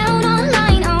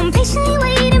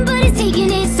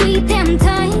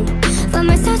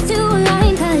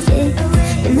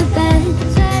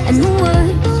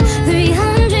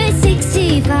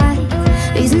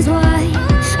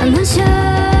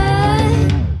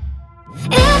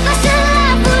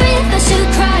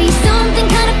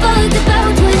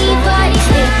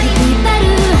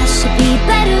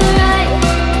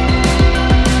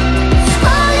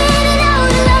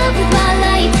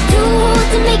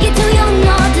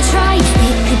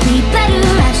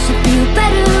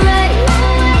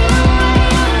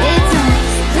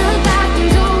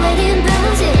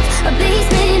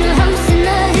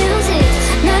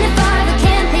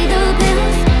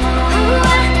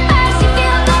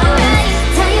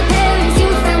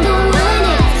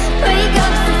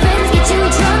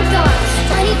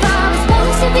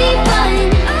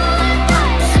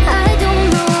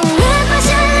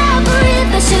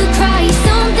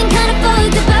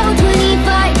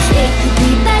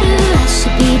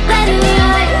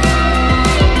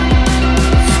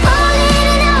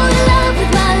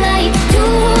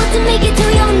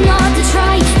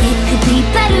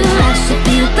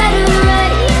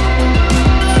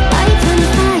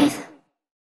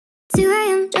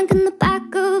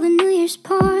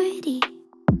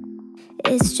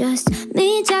It's just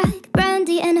me, Jack,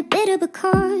 brandy, and a bit of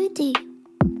Bacardi.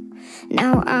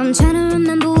 Now I'm trying to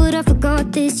remember what I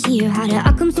forgot this year. How did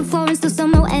I come so far and still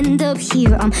somehow end up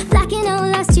here? I'm blacking out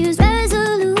last year's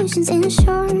resolutions in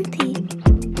Sharpie.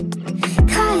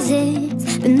 Cause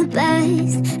it's been the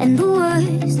best and the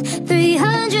worst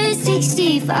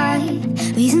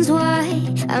 365 reasons why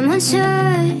I'm unsure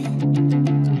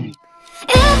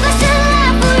if I should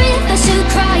laugh or if I should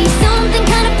cry. Something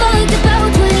kind of bugged about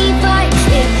 25.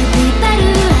 It could be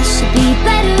better, I should be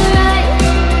better, right?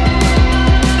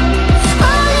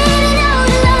 Falling in out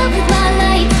of love with my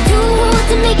life. Too old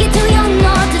to make it, too young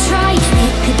not to try.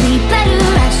 It could be better,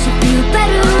 I should feel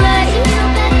better, right?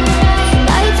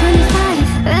 By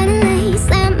 25, running late,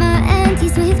 slammed my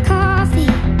aunties with coffee.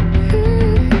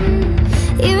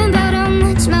 Hearing about how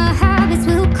much my habits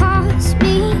will cost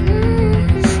me.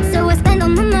 So I spend all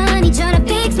my money trying to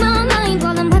fix my mind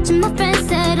while I'm watching my friends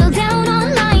settle down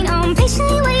online. I'm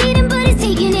patiently waiting, but it's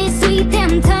taking its sweet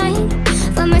damn time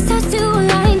for my stars to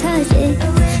align. Cause it's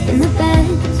been the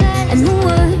best and the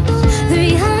worst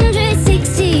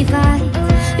 365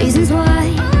 reasons why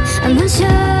I'm unsure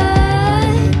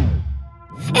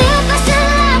if I should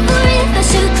laugh or if I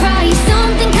should cry.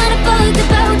 Something kind of bugged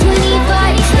about 25.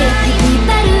 It could be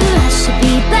better, I should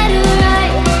be better,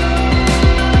 right?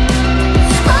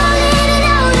 Falling in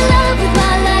out of love with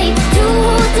my life. Too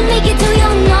old to make it, too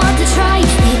young not to try.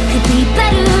 It could be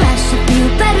better, I should feel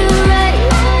better, right?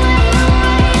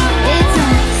 It's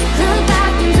on the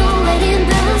bathrooms or wedding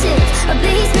bells. It's a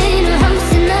basement or house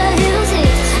in the hills.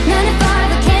 It's 9 to 5, I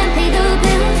can't pay the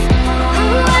bills.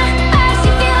 Oh, I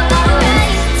should feel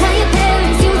alright. Tell your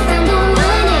parents you found the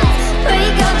one. It's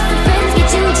breakups, the friends get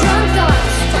you drunk. Thought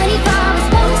 25 was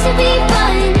supposed to be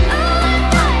fun.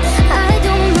 I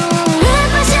don't know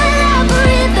if I should laugh or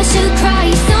if I should cry.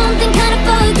 Something kind of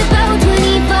bugged about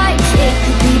 25. It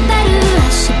could be better, I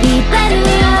should be better,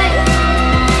 right?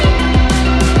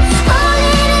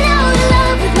 Falling in out of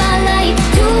love with my life.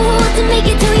 Too old to make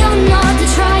it, too young not to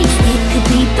try. It could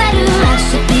be better, I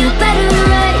should feel better,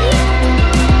 right?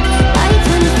 By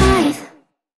 25,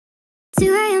 2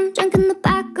 a.m. drunk in the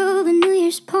back of a New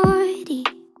Year's party.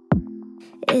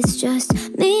 It's just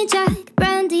me, Jack,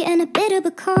 brandy, and a bit of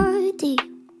Bacardi.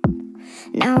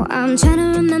 Now I'm trying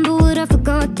to remember what I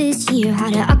forgot this year. How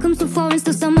did I come so far and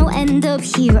still somehow end up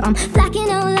here? I'm blacking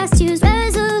out last year's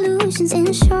resolutions in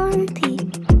Sharpie.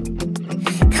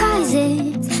 Cause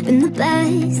it's been the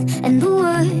best and the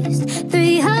worst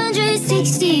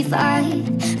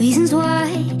 365 reasons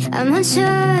why I'm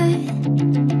unsure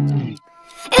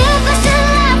if I should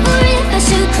laugh or if I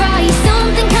should cry.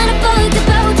 Something kind of bugged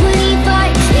about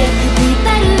 25. It could be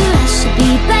better, I should be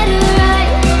better,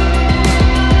 right?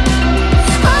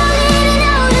 Falling in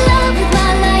out of love with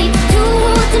my life. Too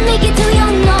old to make it, too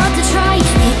young not to try.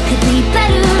 It could be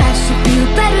better, I should feel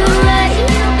better, right?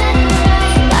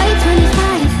 By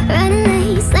 25, running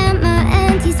late, slammed my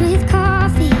aunties with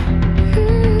coffee.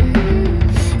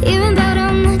 Hearing about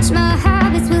how much my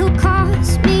habits will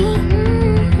cost me.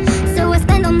 So I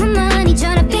spend all my money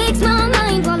trying to fix my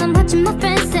mind while I'm watching my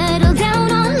friends settle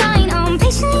down online. I'm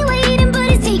patiently waiting,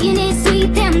 but it's taking its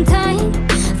sweet damn time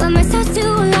for my stars to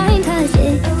align. Cause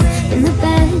it's been the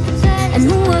best and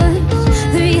the worst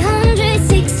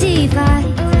 365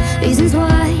 reasons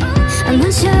why I'm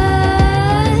unsure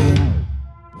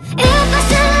if I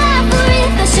should laugh or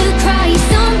if I should cry.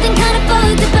 Something kind of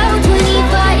bugged about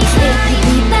 25. It could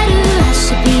be better, I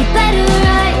should be better,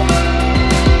 right?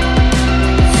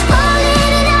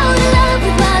 Falling in out of love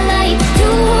with my life.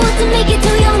 Too old to make it,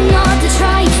 too young not to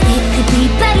try. It could be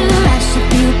better, I should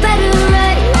feel better,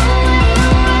 right?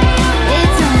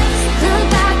 It's on the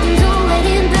bathrooms or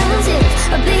wedding bells. It's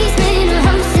a basement or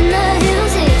house in the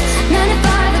hills. It's 9 to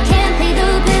 5, I can't pay the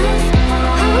bills.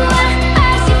 Oh, I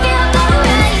should feel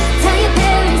alright. Tell your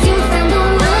parents you found the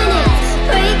one. It's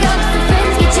breakups, the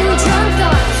friends get you drunk.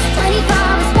 Thought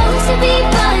 25 was supposed to be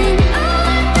fun.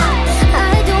 I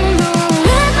don't know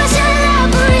if I should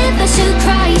laugh or if I should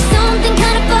cry. Something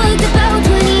kind of bugged about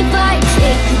 25.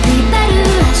 It could be better,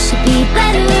 I should be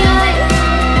better, right?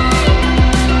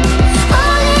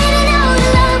 Falling in out of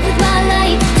love with my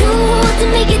life. Too old to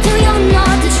make it, too young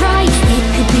not to try. It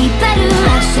could be better,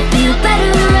 I should feel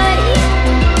better, right?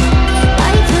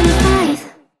 By 25,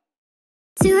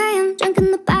 2 a.m. drunk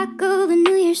in the back of a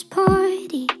New Year's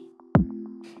party.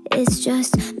 It's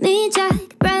just me,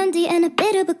 Jack, brandy, and a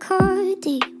bit of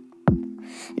Bacardi.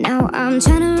 Now I'm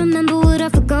trying to remember what I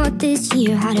forgot this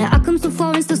year. How did I come so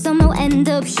far and still somehow end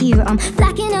up here? I'm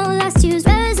blacking out last year's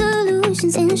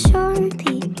resolutions in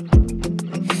Sharpie.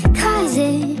 Cause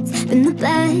it's been the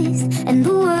best and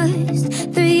the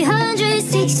worst.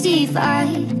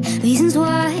 365 reasons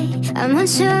why I'm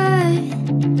unsure.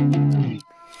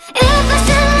 If I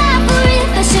should laugh or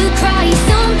if I should cry,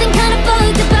 something kind of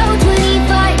bugged about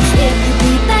 25. It could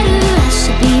be better, I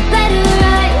should be better,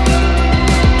 right?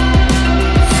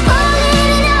 Falling in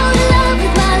and out of love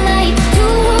with my life.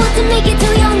 Too old to make it,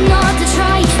 too young not to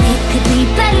try. It could be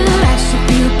better, I should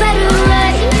feel better,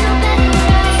 right?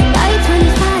 By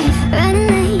 25, running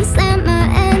late, slammed my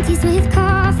aunties with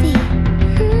coffee.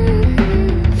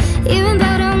 Hearing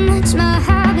about how much my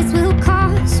habits will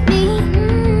cost me.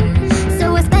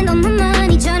 So I spend all my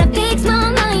money trying to fix my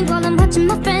mind while I'm watching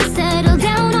my friends settle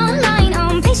down online.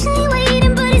 I'm patiently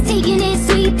waiting, but it's taking its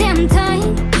sweet damn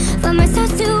time for my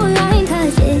stars to align.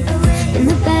 Cause it's been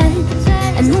the best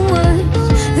and the worst.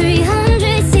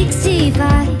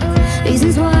 365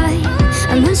 reasons why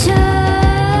I'm unsure.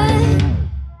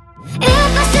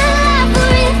 If I should laugh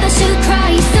or if I should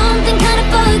cry, something kind of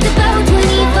bugged about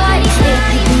 25. It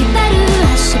could be better, I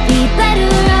should be better,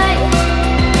 right?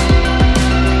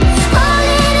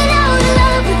 Falling in and out of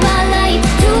love with my life.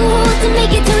 Too old to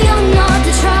make it, too young not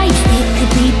to try. It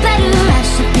could be better, I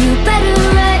should feel better,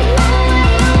 right?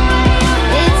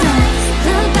 It's all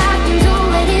the bathrooms or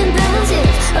wedding bells.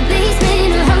 It's a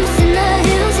basement or house in the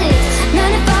hills. It's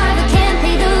 9 to 5, I can't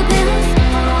pay the bills.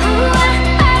 Oh,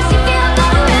 I should feel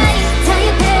alright. Tell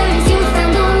your parents you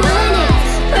found the one. It's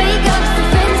breakups and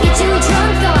friends get you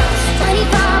drunk. Thought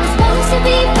 25 was supposed to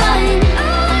be fun.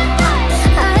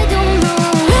 I don't know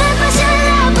if I should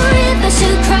laugh or if I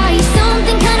should cry.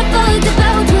 Something kind of bugged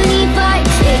about 25.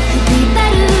 It could be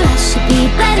better, I should be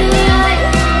better, right?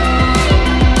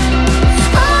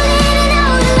 Falling in and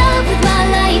out of love with my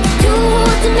life. Too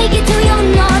old to make it, too young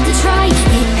not to try.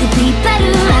 It could be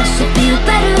better, I should feel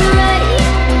better, right?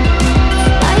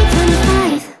 By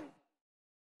 25,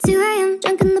 2 a.m.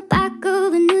 drunk in the back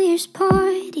of a New Year's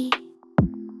party.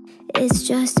 It's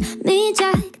just me,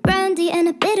 Jack, Brandy, and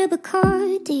a bit of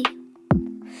Bacardi.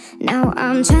 Now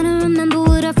I'm trying to remember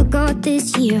what I forgot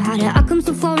this year. How did I come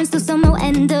so far and still somehow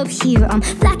end up here? I'm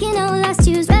blacking out last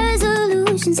year's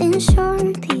resolutions in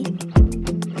Sharpie.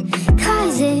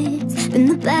 Cause it's been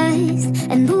the best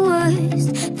and the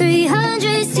worst.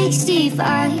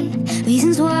 365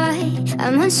 reasons why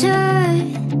I'm unsure.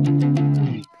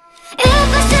 If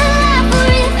I should laugh or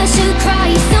if I should cry,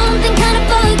 something kind of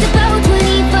bugged about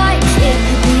 25. It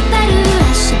could be better, I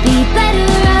should be better,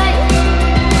 right?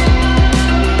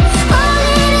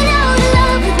 Falling in and out of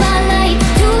love with my life.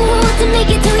 Too old to make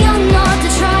it, too young not to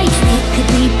try. It could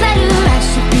be better, I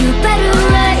should feel better,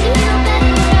 right?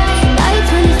 By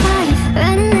 25,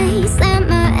 running late, slammed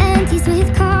my aunties with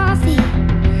coffee.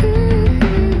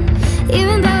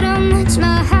 Hearing about how much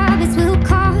my habits will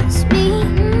cost me.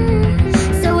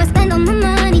 So I spend all my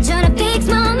money trying to fix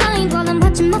my mind while I'm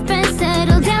watching my friends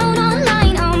settle down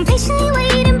online. I'm patiently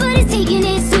waiting, but it's taking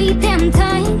its sweet damn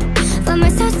time for my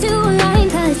stars to align.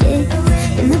 Cause it's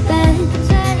been the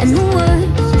best and the worst.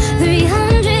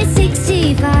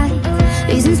 365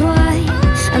 reasons why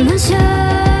I'm unsure.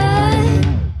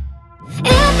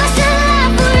 If I should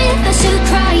laugh or if I should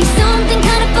cry, something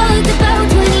kind of bugged about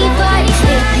 25.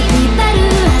 It could be better,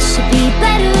 I should be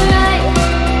better, right?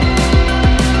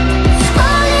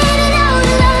 Falling in and out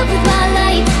of love with my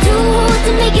life. Too old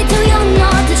to make it, too young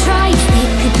not to try. It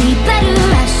could be better, I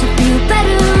should feel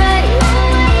better, right?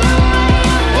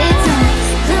 It's all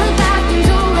the bathrooms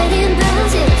or wedding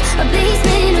bells. It's a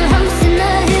basement or house in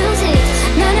the hills. It's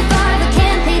 9 to 5, I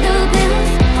can't pay the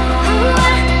bills. Oh,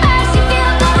 I should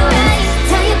feel alright.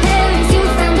 Tell your parents you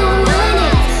found the one.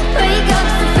 It's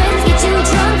breakups and friends get you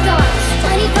drunk. Thought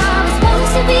 25 was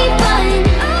supposed to be fun.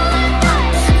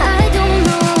 I don't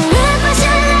know if I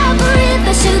should laugh or if I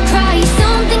should cry.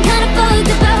 Something kind of bugged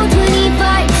about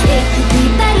 25. It could be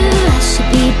better, I should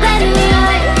be better,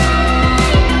 right?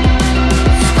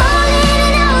 Falling in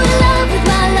and out of love with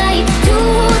my life. Too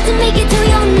old to make it, too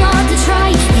young not to try.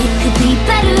 It could be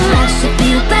better, I should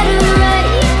feel better, right?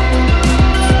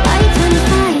 By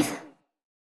 25,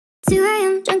 2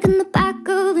 a.m. drunk in the back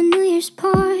of a New Year's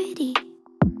party.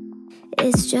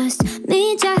 It's just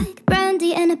me, Jack,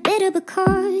 Brandy, and a bit of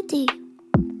Bacardi.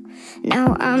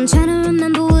 Now I'm trying to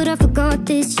remember what I forgot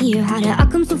this year. How did I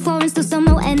come so far and still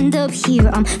somehow end up here?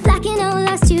 I'm blacking out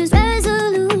last year's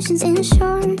resolutions in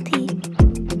Sharpie.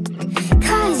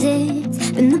 Cause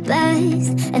it's been the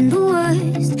best and the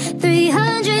worst.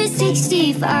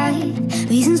 365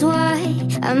 reasons why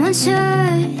I'm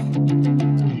unsure.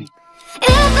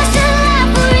 If I should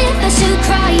laugh or if I should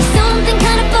cry, something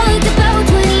kind of bugged about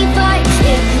 25.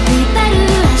 It could be better,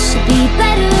 I should be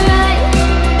better, right?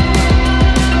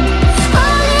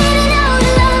 Falling in and out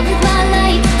of love with my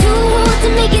life. Too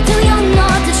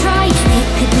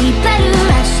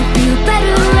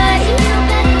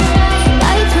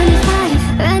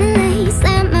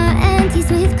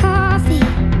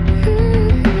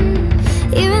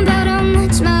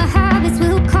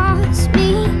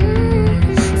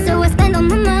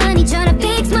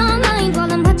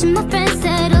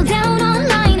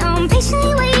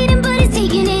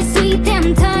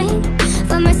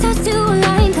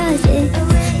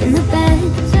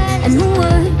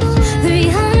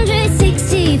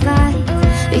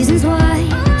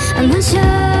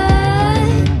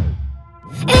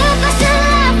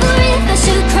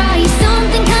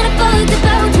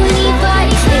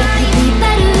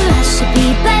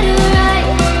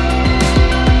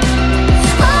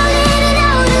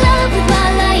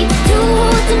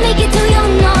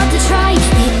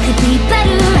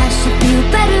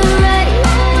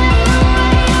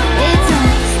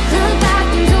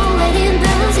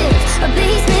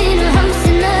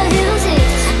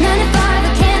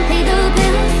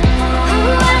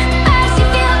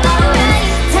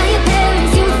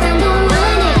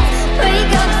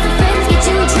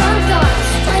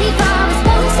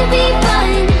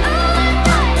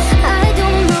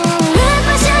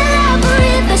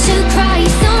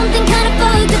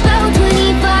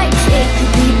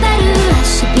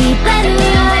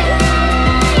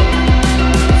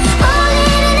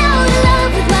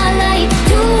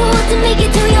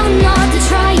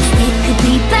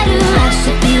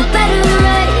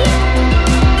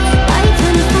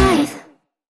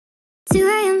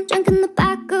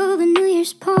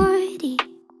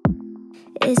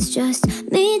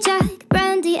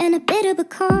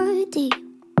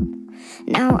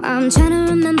I'm trying to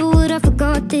remember what I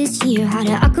forgot this year. How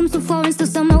did I come so far and still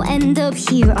somehow end up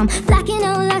here? I'm blacking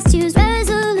out last year's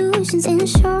resolutions in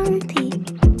Sharpie,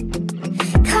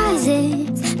 'cause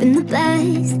it's been the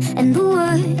best and the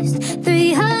worst.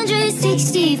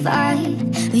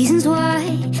 365 reasons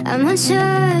why I'm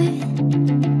unsure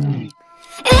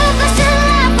if I should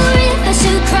laugh or if I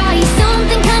should cry.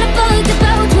 Something kind of bugged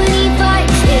about 25.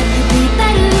 It could be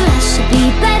better, I should be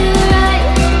better, right?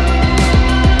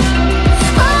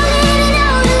 Falling in and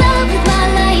out of love with my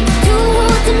life. Too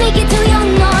old to make it, too young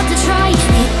not to try.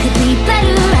 It could be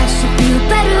better, I should feel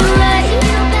better, right?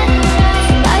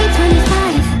 By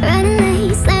 25, running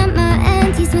late, slammed my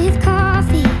aunties with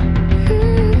coffee.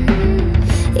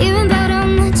 Hearing about how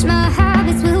much my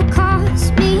habits will cost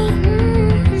me.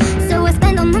 So I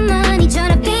spend all my money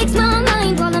trying to fix my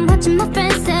mind while I'm watching my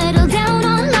friends settle down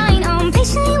online. I'm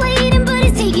patiently waiting, but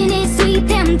it's taking its sweet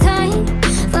damn time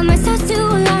for my stars to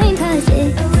align. 'Cause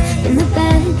it's been the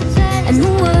best and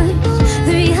the worst.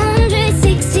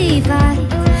 365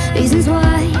 reasons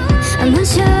why I'm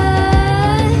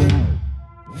unsure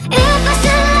if I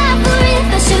should laugh or if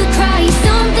I should cry.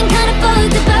 Something kind of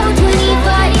bugged about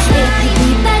 25. It could be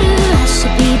better, I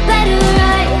should be better,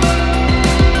 right?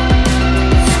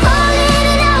 Falling in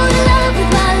and out of love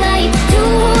with my life. Too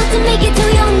old to make it,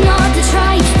 too young not to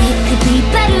try. It could be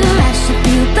better, I should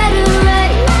feel better,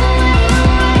 right?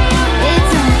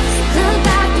 It's all club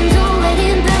bathrooms or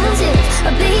wedding bells. It's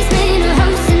a basement or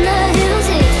house in the hills.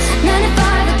 It's 9 to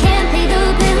 5, I can't pay the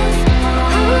bills.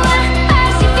 Oh, I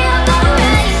should feel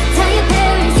alright. Tell your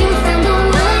parents you found the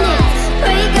one. It's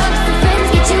breakups, the friends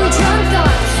get you drunk.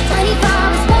 Thought 25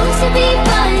 was supposed to be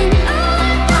fun.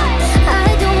 I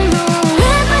don't know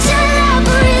if I should laugh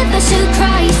or if I should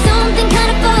cry. Something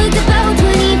kind of bugged about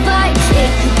 25.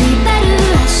 It could be better,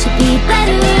 I should be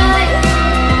better, right?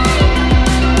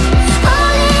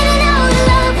 Falling in and out of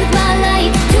love with my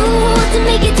life. Too old to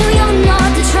make it, too young not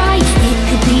to try. It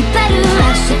could be better,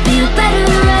 I should feel better,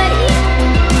 right?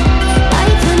 By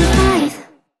 25,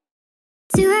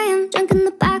 2 a.m. drunk in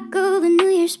the back of a New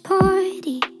Year's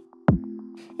party.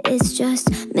 It's just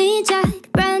me, Jack,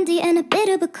 Brandy, and a bit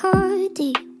of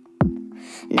Bacardi.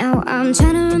 Now I'm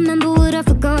trying to remember what I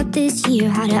forgot this year.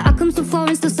 How did I come so far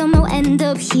and still somehow end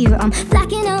up here? I'm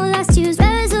blacking out last year's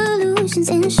resolutions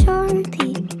in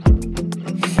Sharpie,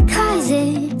 'cause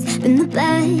it's been the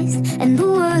best and the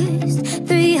worst.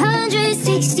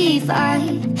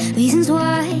 365 reasons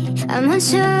why I'm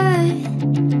unsure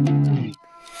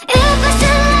if I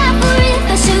should laugh or if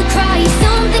I should cry.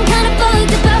 Something kind of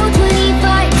bugged about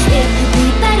 25. It could be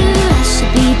better, I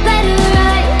should be better,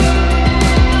 right?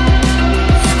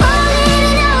 Falling in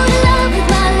and out of love with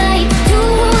my life. Too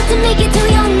old to make it, too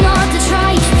young not to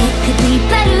try. It could be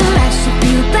better, I should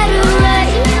feel better,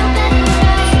 right?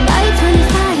 By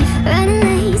 25, running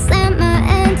late, slammed my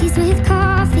aunties with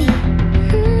coffee.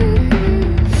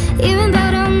 Hearing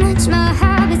about how much my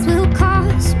habits will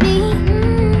cost me.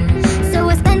 So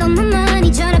I spend all my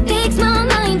money trying to fix my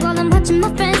mind while I'm watching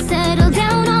my friends settle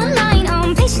down online.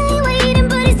 I'm patiently waiting,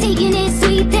 but it's taking its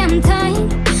sweet damn time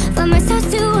for my stars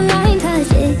to align. 'Cause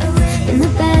it's been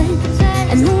the best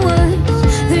and the worst.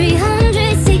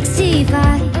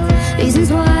 365 reasons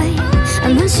why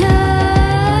I'm unsure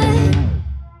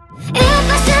if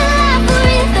I should laugh or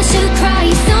if I should cry.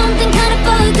 Something kind of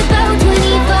bugged about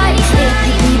 25. It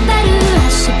could be better, I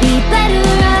should be better,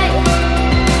 right?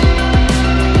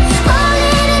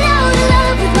 Falling in and out of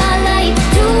love with my life.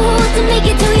 Too old to make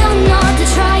it, too young not to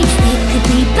try. It could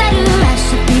be better, I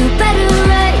should feel better,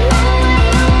 right?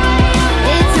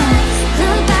 It's all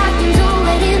club bathrooms or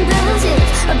wedding bells.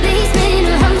 It's a basement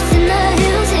or house in the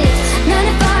hills. It's 9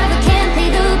 to 5, I can't pay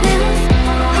the bills.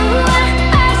 Oh,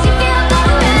 I should feel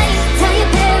alright. Tell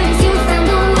your parents you found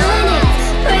the one. It's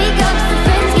breakups, the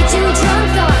friends get you drunk.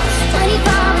 Thought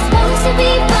 25 was supposed to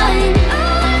be fun.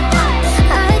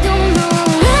 I don't know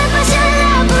if I should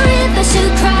laugh or if I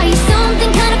should cry.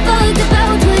 Something kind of bugged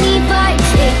about 25.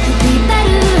 It could be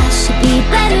better, I should be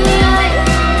better, right?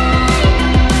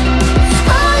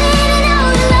 Falling in and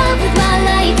out of love with my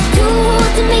life. Too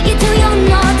old to make it, too young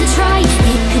not to try.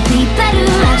 It could be better,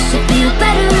 I should feel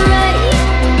better, right?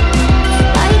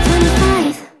 By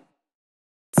 25,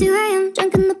 2 a.m.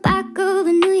 drunk in the back of a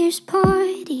New Year's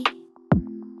party.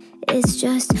 It's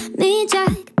just me,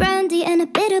 Jack, Brandy, and a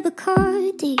bit of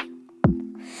Bacardi.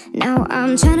 Now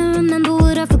I'm trying to remember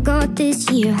what I forgot this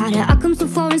year. How did I come so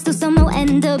far and still somehow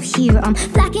end up here? I'm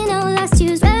blacking out last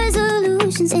year's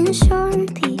resolutions in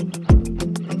Sharpie,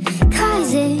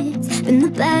 'cause it's been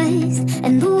the best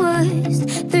and the worst.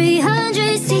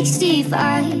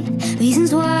 365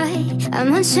 reasons why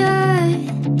I'm unsure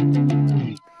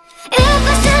if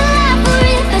I should laugh or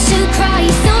if I should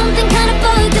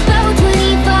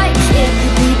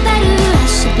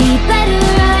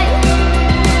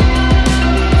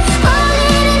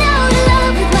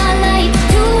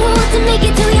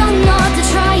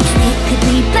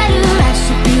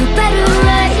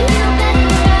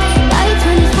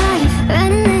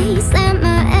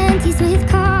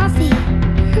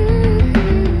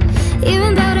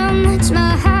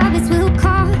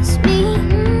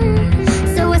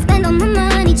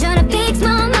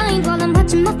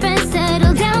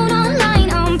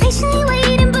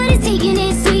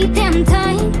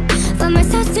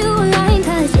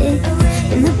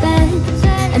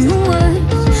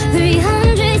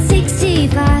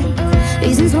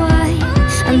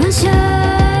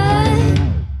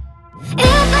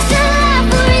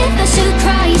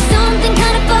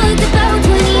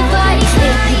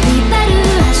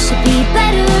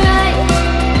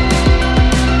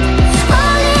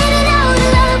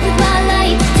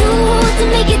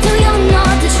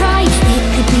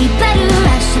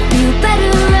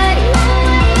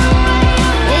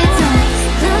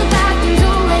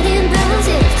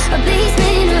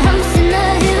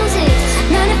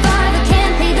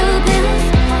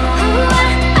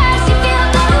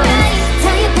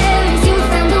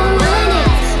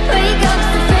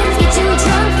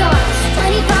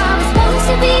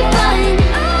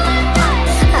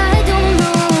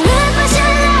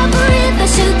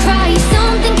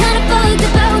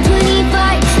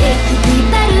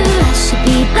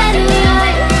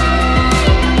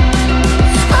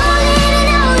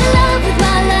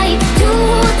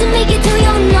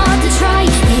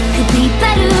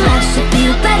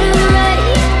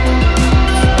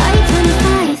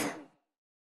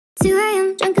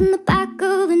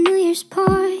Year's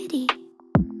party.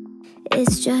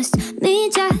 It's just me,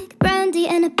 Jack, Brandy,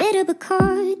 and a bit of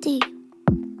Bacardi.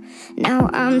 Now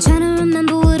I'm trying to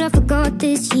remember what I forgot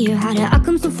this year. How did I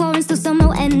come so far and still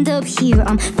somehow end up here?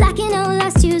 I'm blacking out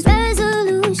last year's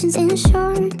resolutions in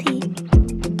Sharpie.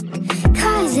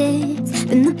 Cause it's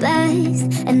been the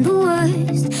best and the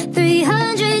worst.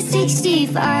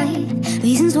 365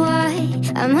 reasons why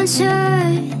I'm unsure.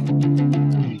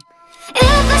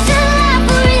 If I should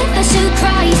laugh or if I should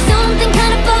cry, something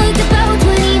kind of bugged about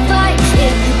 25.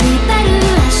 It could be better,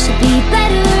 I should be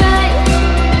better, right?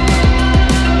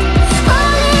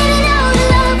 Falling in and out of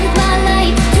love with my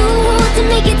life. Too old to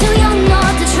make it, too young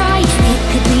not to try. It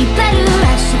could be better, I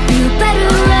should feel better,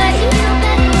 right?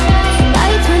 By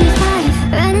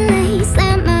 25, running late,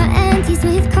 slammed my aunties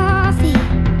with coffee.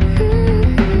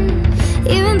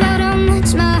 Hearing about how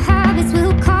much my habits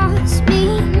will cost me.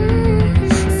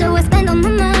 So I spend all my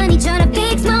money trying to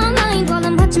fix my mind while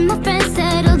I'm watching my friends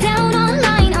settle down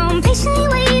online. I'm patiently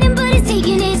waiting, but it's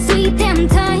taking its sweet damn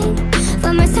time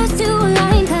for my stars to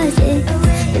align. Cause it's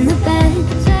been the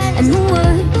best and the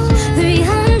worst.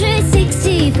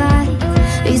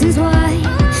 365 reasons why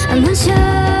I'm unsure.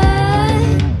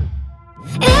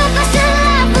 If I should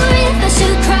laugh or if I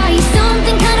should cry,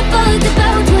 something kind of bugged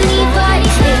about 25.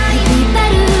 It could be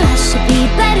better, I should be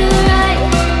better, right?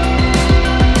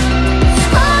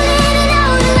 Falling in and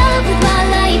out of love with my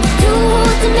life. Too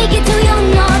old to make it, too young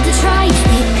not to try.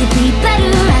 It could be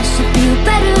better, I should feel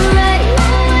better, right?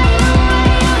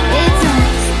 It's all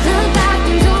the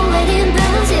bathrooms or wedding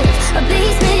bells. It's a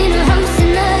basement or house in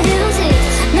the hills. It's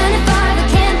 9 to 5, I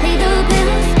can't pay the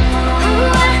bills.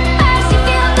 Oh, I should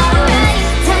feel alright.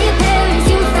 Tell your parents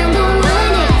you found the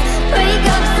one. It's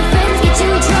breakups and friends get you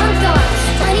drunk. Thought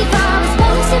 25 was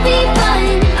supposed to be fun.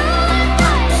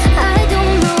 I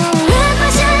don't know if I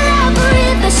should laugh or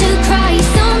if I should cry.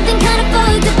 Something kind of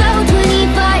bugged about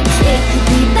 25. It could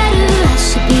be better, I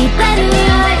should be better,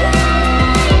 right?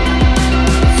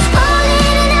 Falling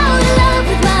in and out of love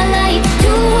with my life.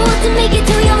 Too old to make it,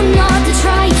 too young not to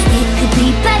try. It could be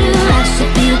better, I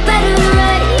should feel better,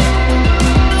 right?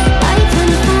 By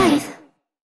 25,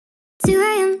 2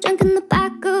 a.m. drunk in the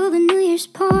back of a New Year's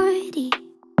party.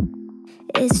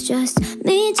 It's just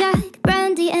me, Jack,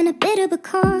 Brandy, and a bit of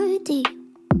Bacardi.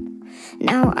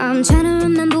 Now I'm trying to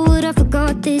remember what I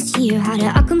forgot this year. How did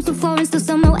I come so far and still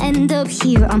somehow end up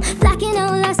here? I'm blacking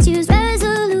out last year's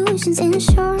resolutions in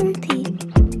Sharpie.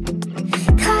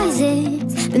 Cause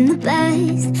it's been the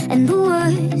best and the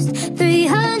worst.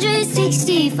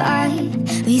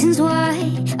 365 reasons why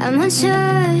I'm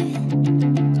unsure.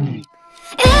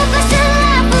 If I should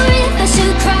laugh or if I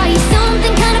should cry,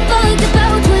 something kind of bugged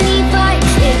about 25.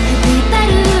 It could be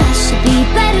better, I should be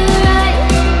better, right?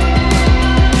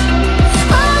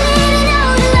 Falling in and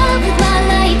out of love with my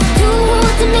life. Too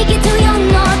old to make it, too young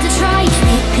not to try.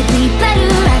 It could be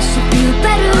better, I should feel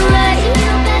better, right?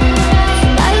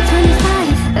 By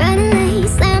 25, running late,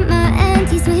 slammed my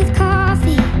aunties with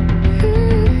coffee.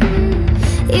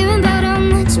 Hearing about how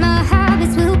much my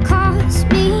habits will cost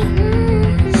me.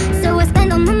 So I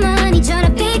spend all my money trying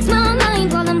to fix my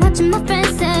mind while I'm watching my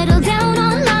friends settle down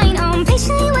online. I'm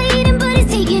patiently waiting, but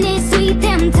it's taking its sweet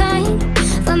damn time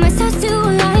for my stars to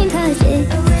align. Cause it's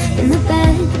been the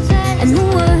best and the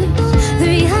worst.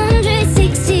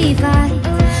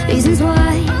 365 reasons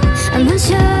why I'm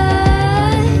unsure.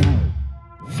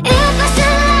 If I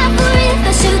should laugh or if I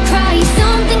should cry,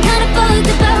 something kind of bugged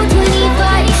about 25.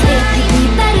 It could be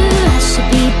better, I should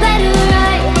be better,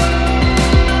 right?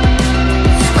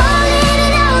 Falling in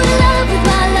and out of love with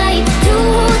my life. Too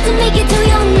old to make it, too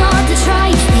young not to try.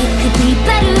 It could be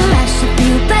better, I should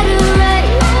feel better, right?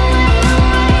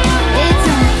 It's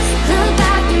all the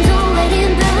bathrooms or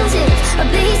wedding bells. It's a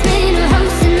basement or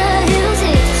house in the hills.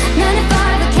 It's 9 to 5, I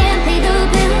can't pay the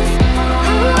bills.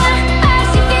 Oh, I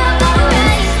should feel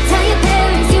alright. Tell your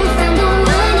parents you found the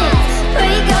one. It's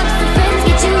breakups and friends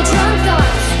get you drunk.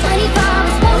 Thought 25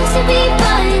 was supposed to be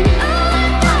fun.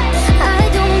 I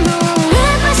don't know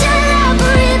if I should laugh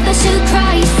or if I should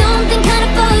cry. Something kind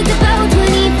of bugged about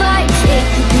 25. It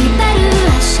could be better, I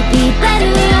should be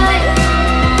better, right?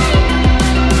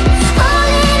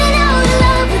 Falling in and out of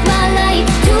love with my life.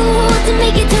 Too old to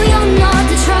make it, too young not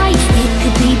to try. It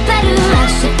could be better, I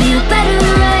should feel better,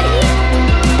 right?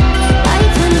 By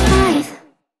 25,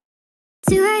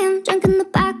 2 a.m. drunk in the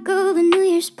back of a New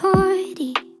Year's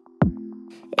party.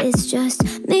 It's just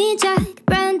me, Jack,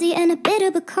 Brandy, and a bit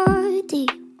of Bacardi.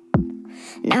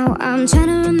 Now I'm trying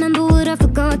to remember what I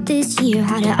forgot this year.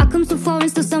 How did I come so far and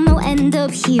still somehow end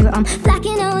up here? I'm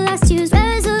blacking out last year's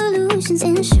resolutions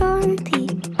in Sharpie.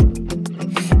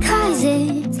 Cause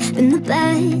it's been the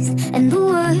best and the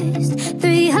worst.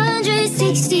 300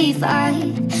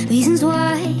 365 reasons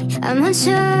why I'm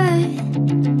unsure. If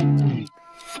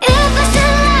I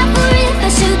should laugh or if I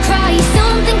should cry,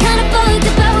 something kinda bugged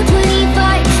about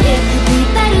 25. It could be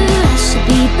better, I should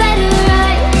be better,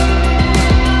 right?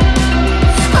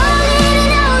 Falling in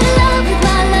and out of love with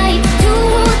my life. Too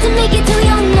old to make it, too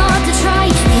young not to try.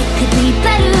 It could be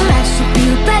better, I should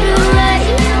feel better, right?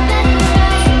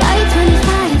 By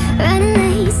 25, running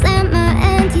late, slammed my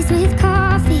aunties with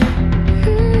coffee.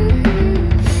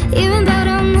 Hearing about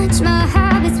how much my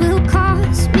habits will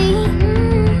cost me.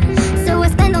 So I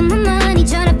spend all my money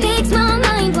trying to fix my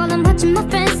mind while I'm watching my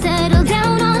friends settle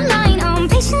down online. I'm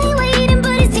patiently waiting,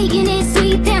 but it's taking its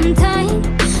sweet damn time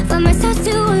for my stars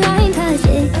to align. Cause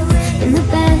it's in the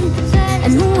best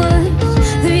and the worst,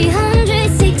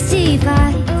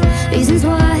 365 reasons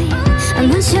why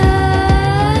I'm unsure.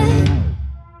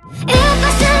 If I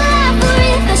should laugh or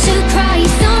if I should cry,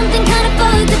 something kinda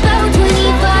bugged about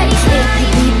 25. It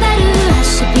could be better, I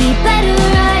should be better,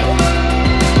 right?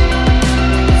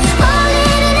 Falling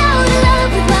in and out of love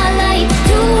with my life.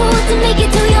 Too old to make it,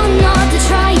 too young not to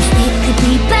try. It could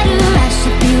be better, I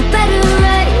should feel better,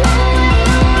 right?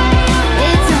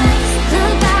 It's the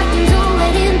bathrooms or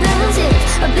wedding bells. It's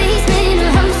a basement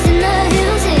or house in the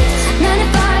hills. It's 9 to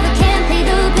 5, I can't pay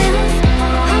the bills.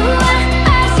 Oh,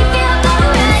 I should feel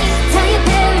alright. Tell your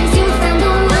parents you found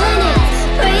the one. It's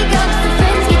breakups, the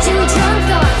friends get you drunk.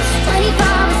 Thought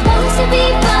 25 was supposed to be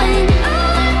fun.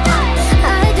 I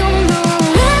don't know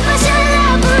if I should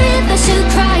laugh or if I should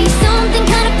cry. Something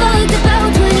kinda bugged about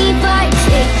 25.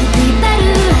 It could be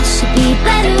better, I should be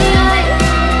better, right?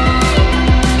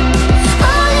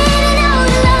 Falling in and out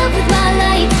of love with my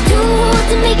life. Too old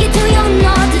to make it, too young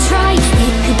not to try.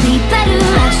 It could be better,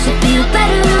 I should feel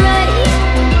better, right?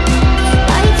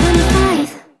 By 25,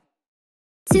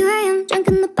 2 AM, drunk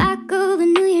in the back of a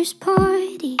New Year's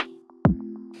party.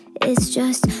 It's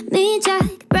just me, Jack,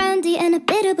 Brandy, and a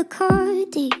bit of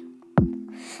Bacardi.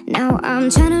 Now I'm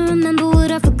trying to remember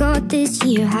what I forgot this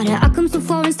year. How did I come so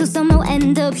far and still somehow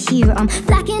end up here? I'm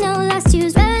blacking out last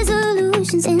year's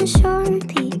resolutions in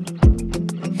Sharpie.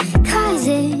 Cause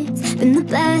it's been the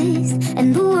best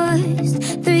and the worst,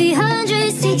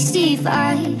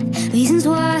 365 reasons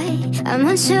why I'm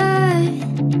unsure.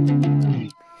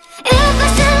 If I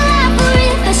should laugh or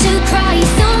if I should cry,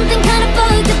 something kinda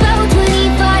bugged about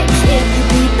 25. It could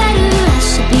be better, I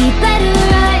should be better,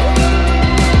 right?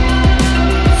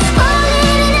 Falling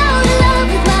in and out of love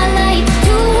with my life.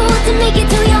 Too old to make it,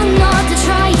 too young not to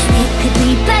try. It could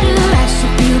be better, I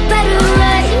should feel better,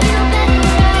 right?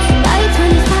 By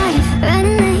 25,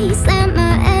 running late, slammed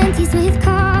my aunties with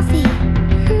coffee.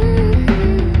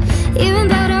 Hearing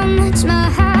about how much my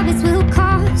habits will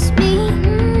cost me.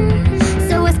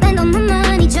 So I spend all my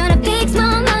money trying to fix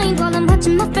my mind while I'm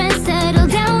watching my friends settle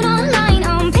down online.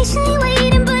 I'm patiently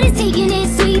waiting, but it's taking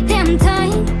its sweet damn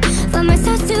time for my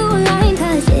stars to align.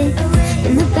 Cause it's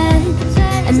in the best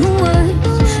and the worst,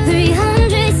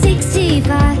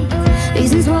 365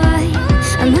 reasons why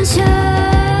I'm unsure.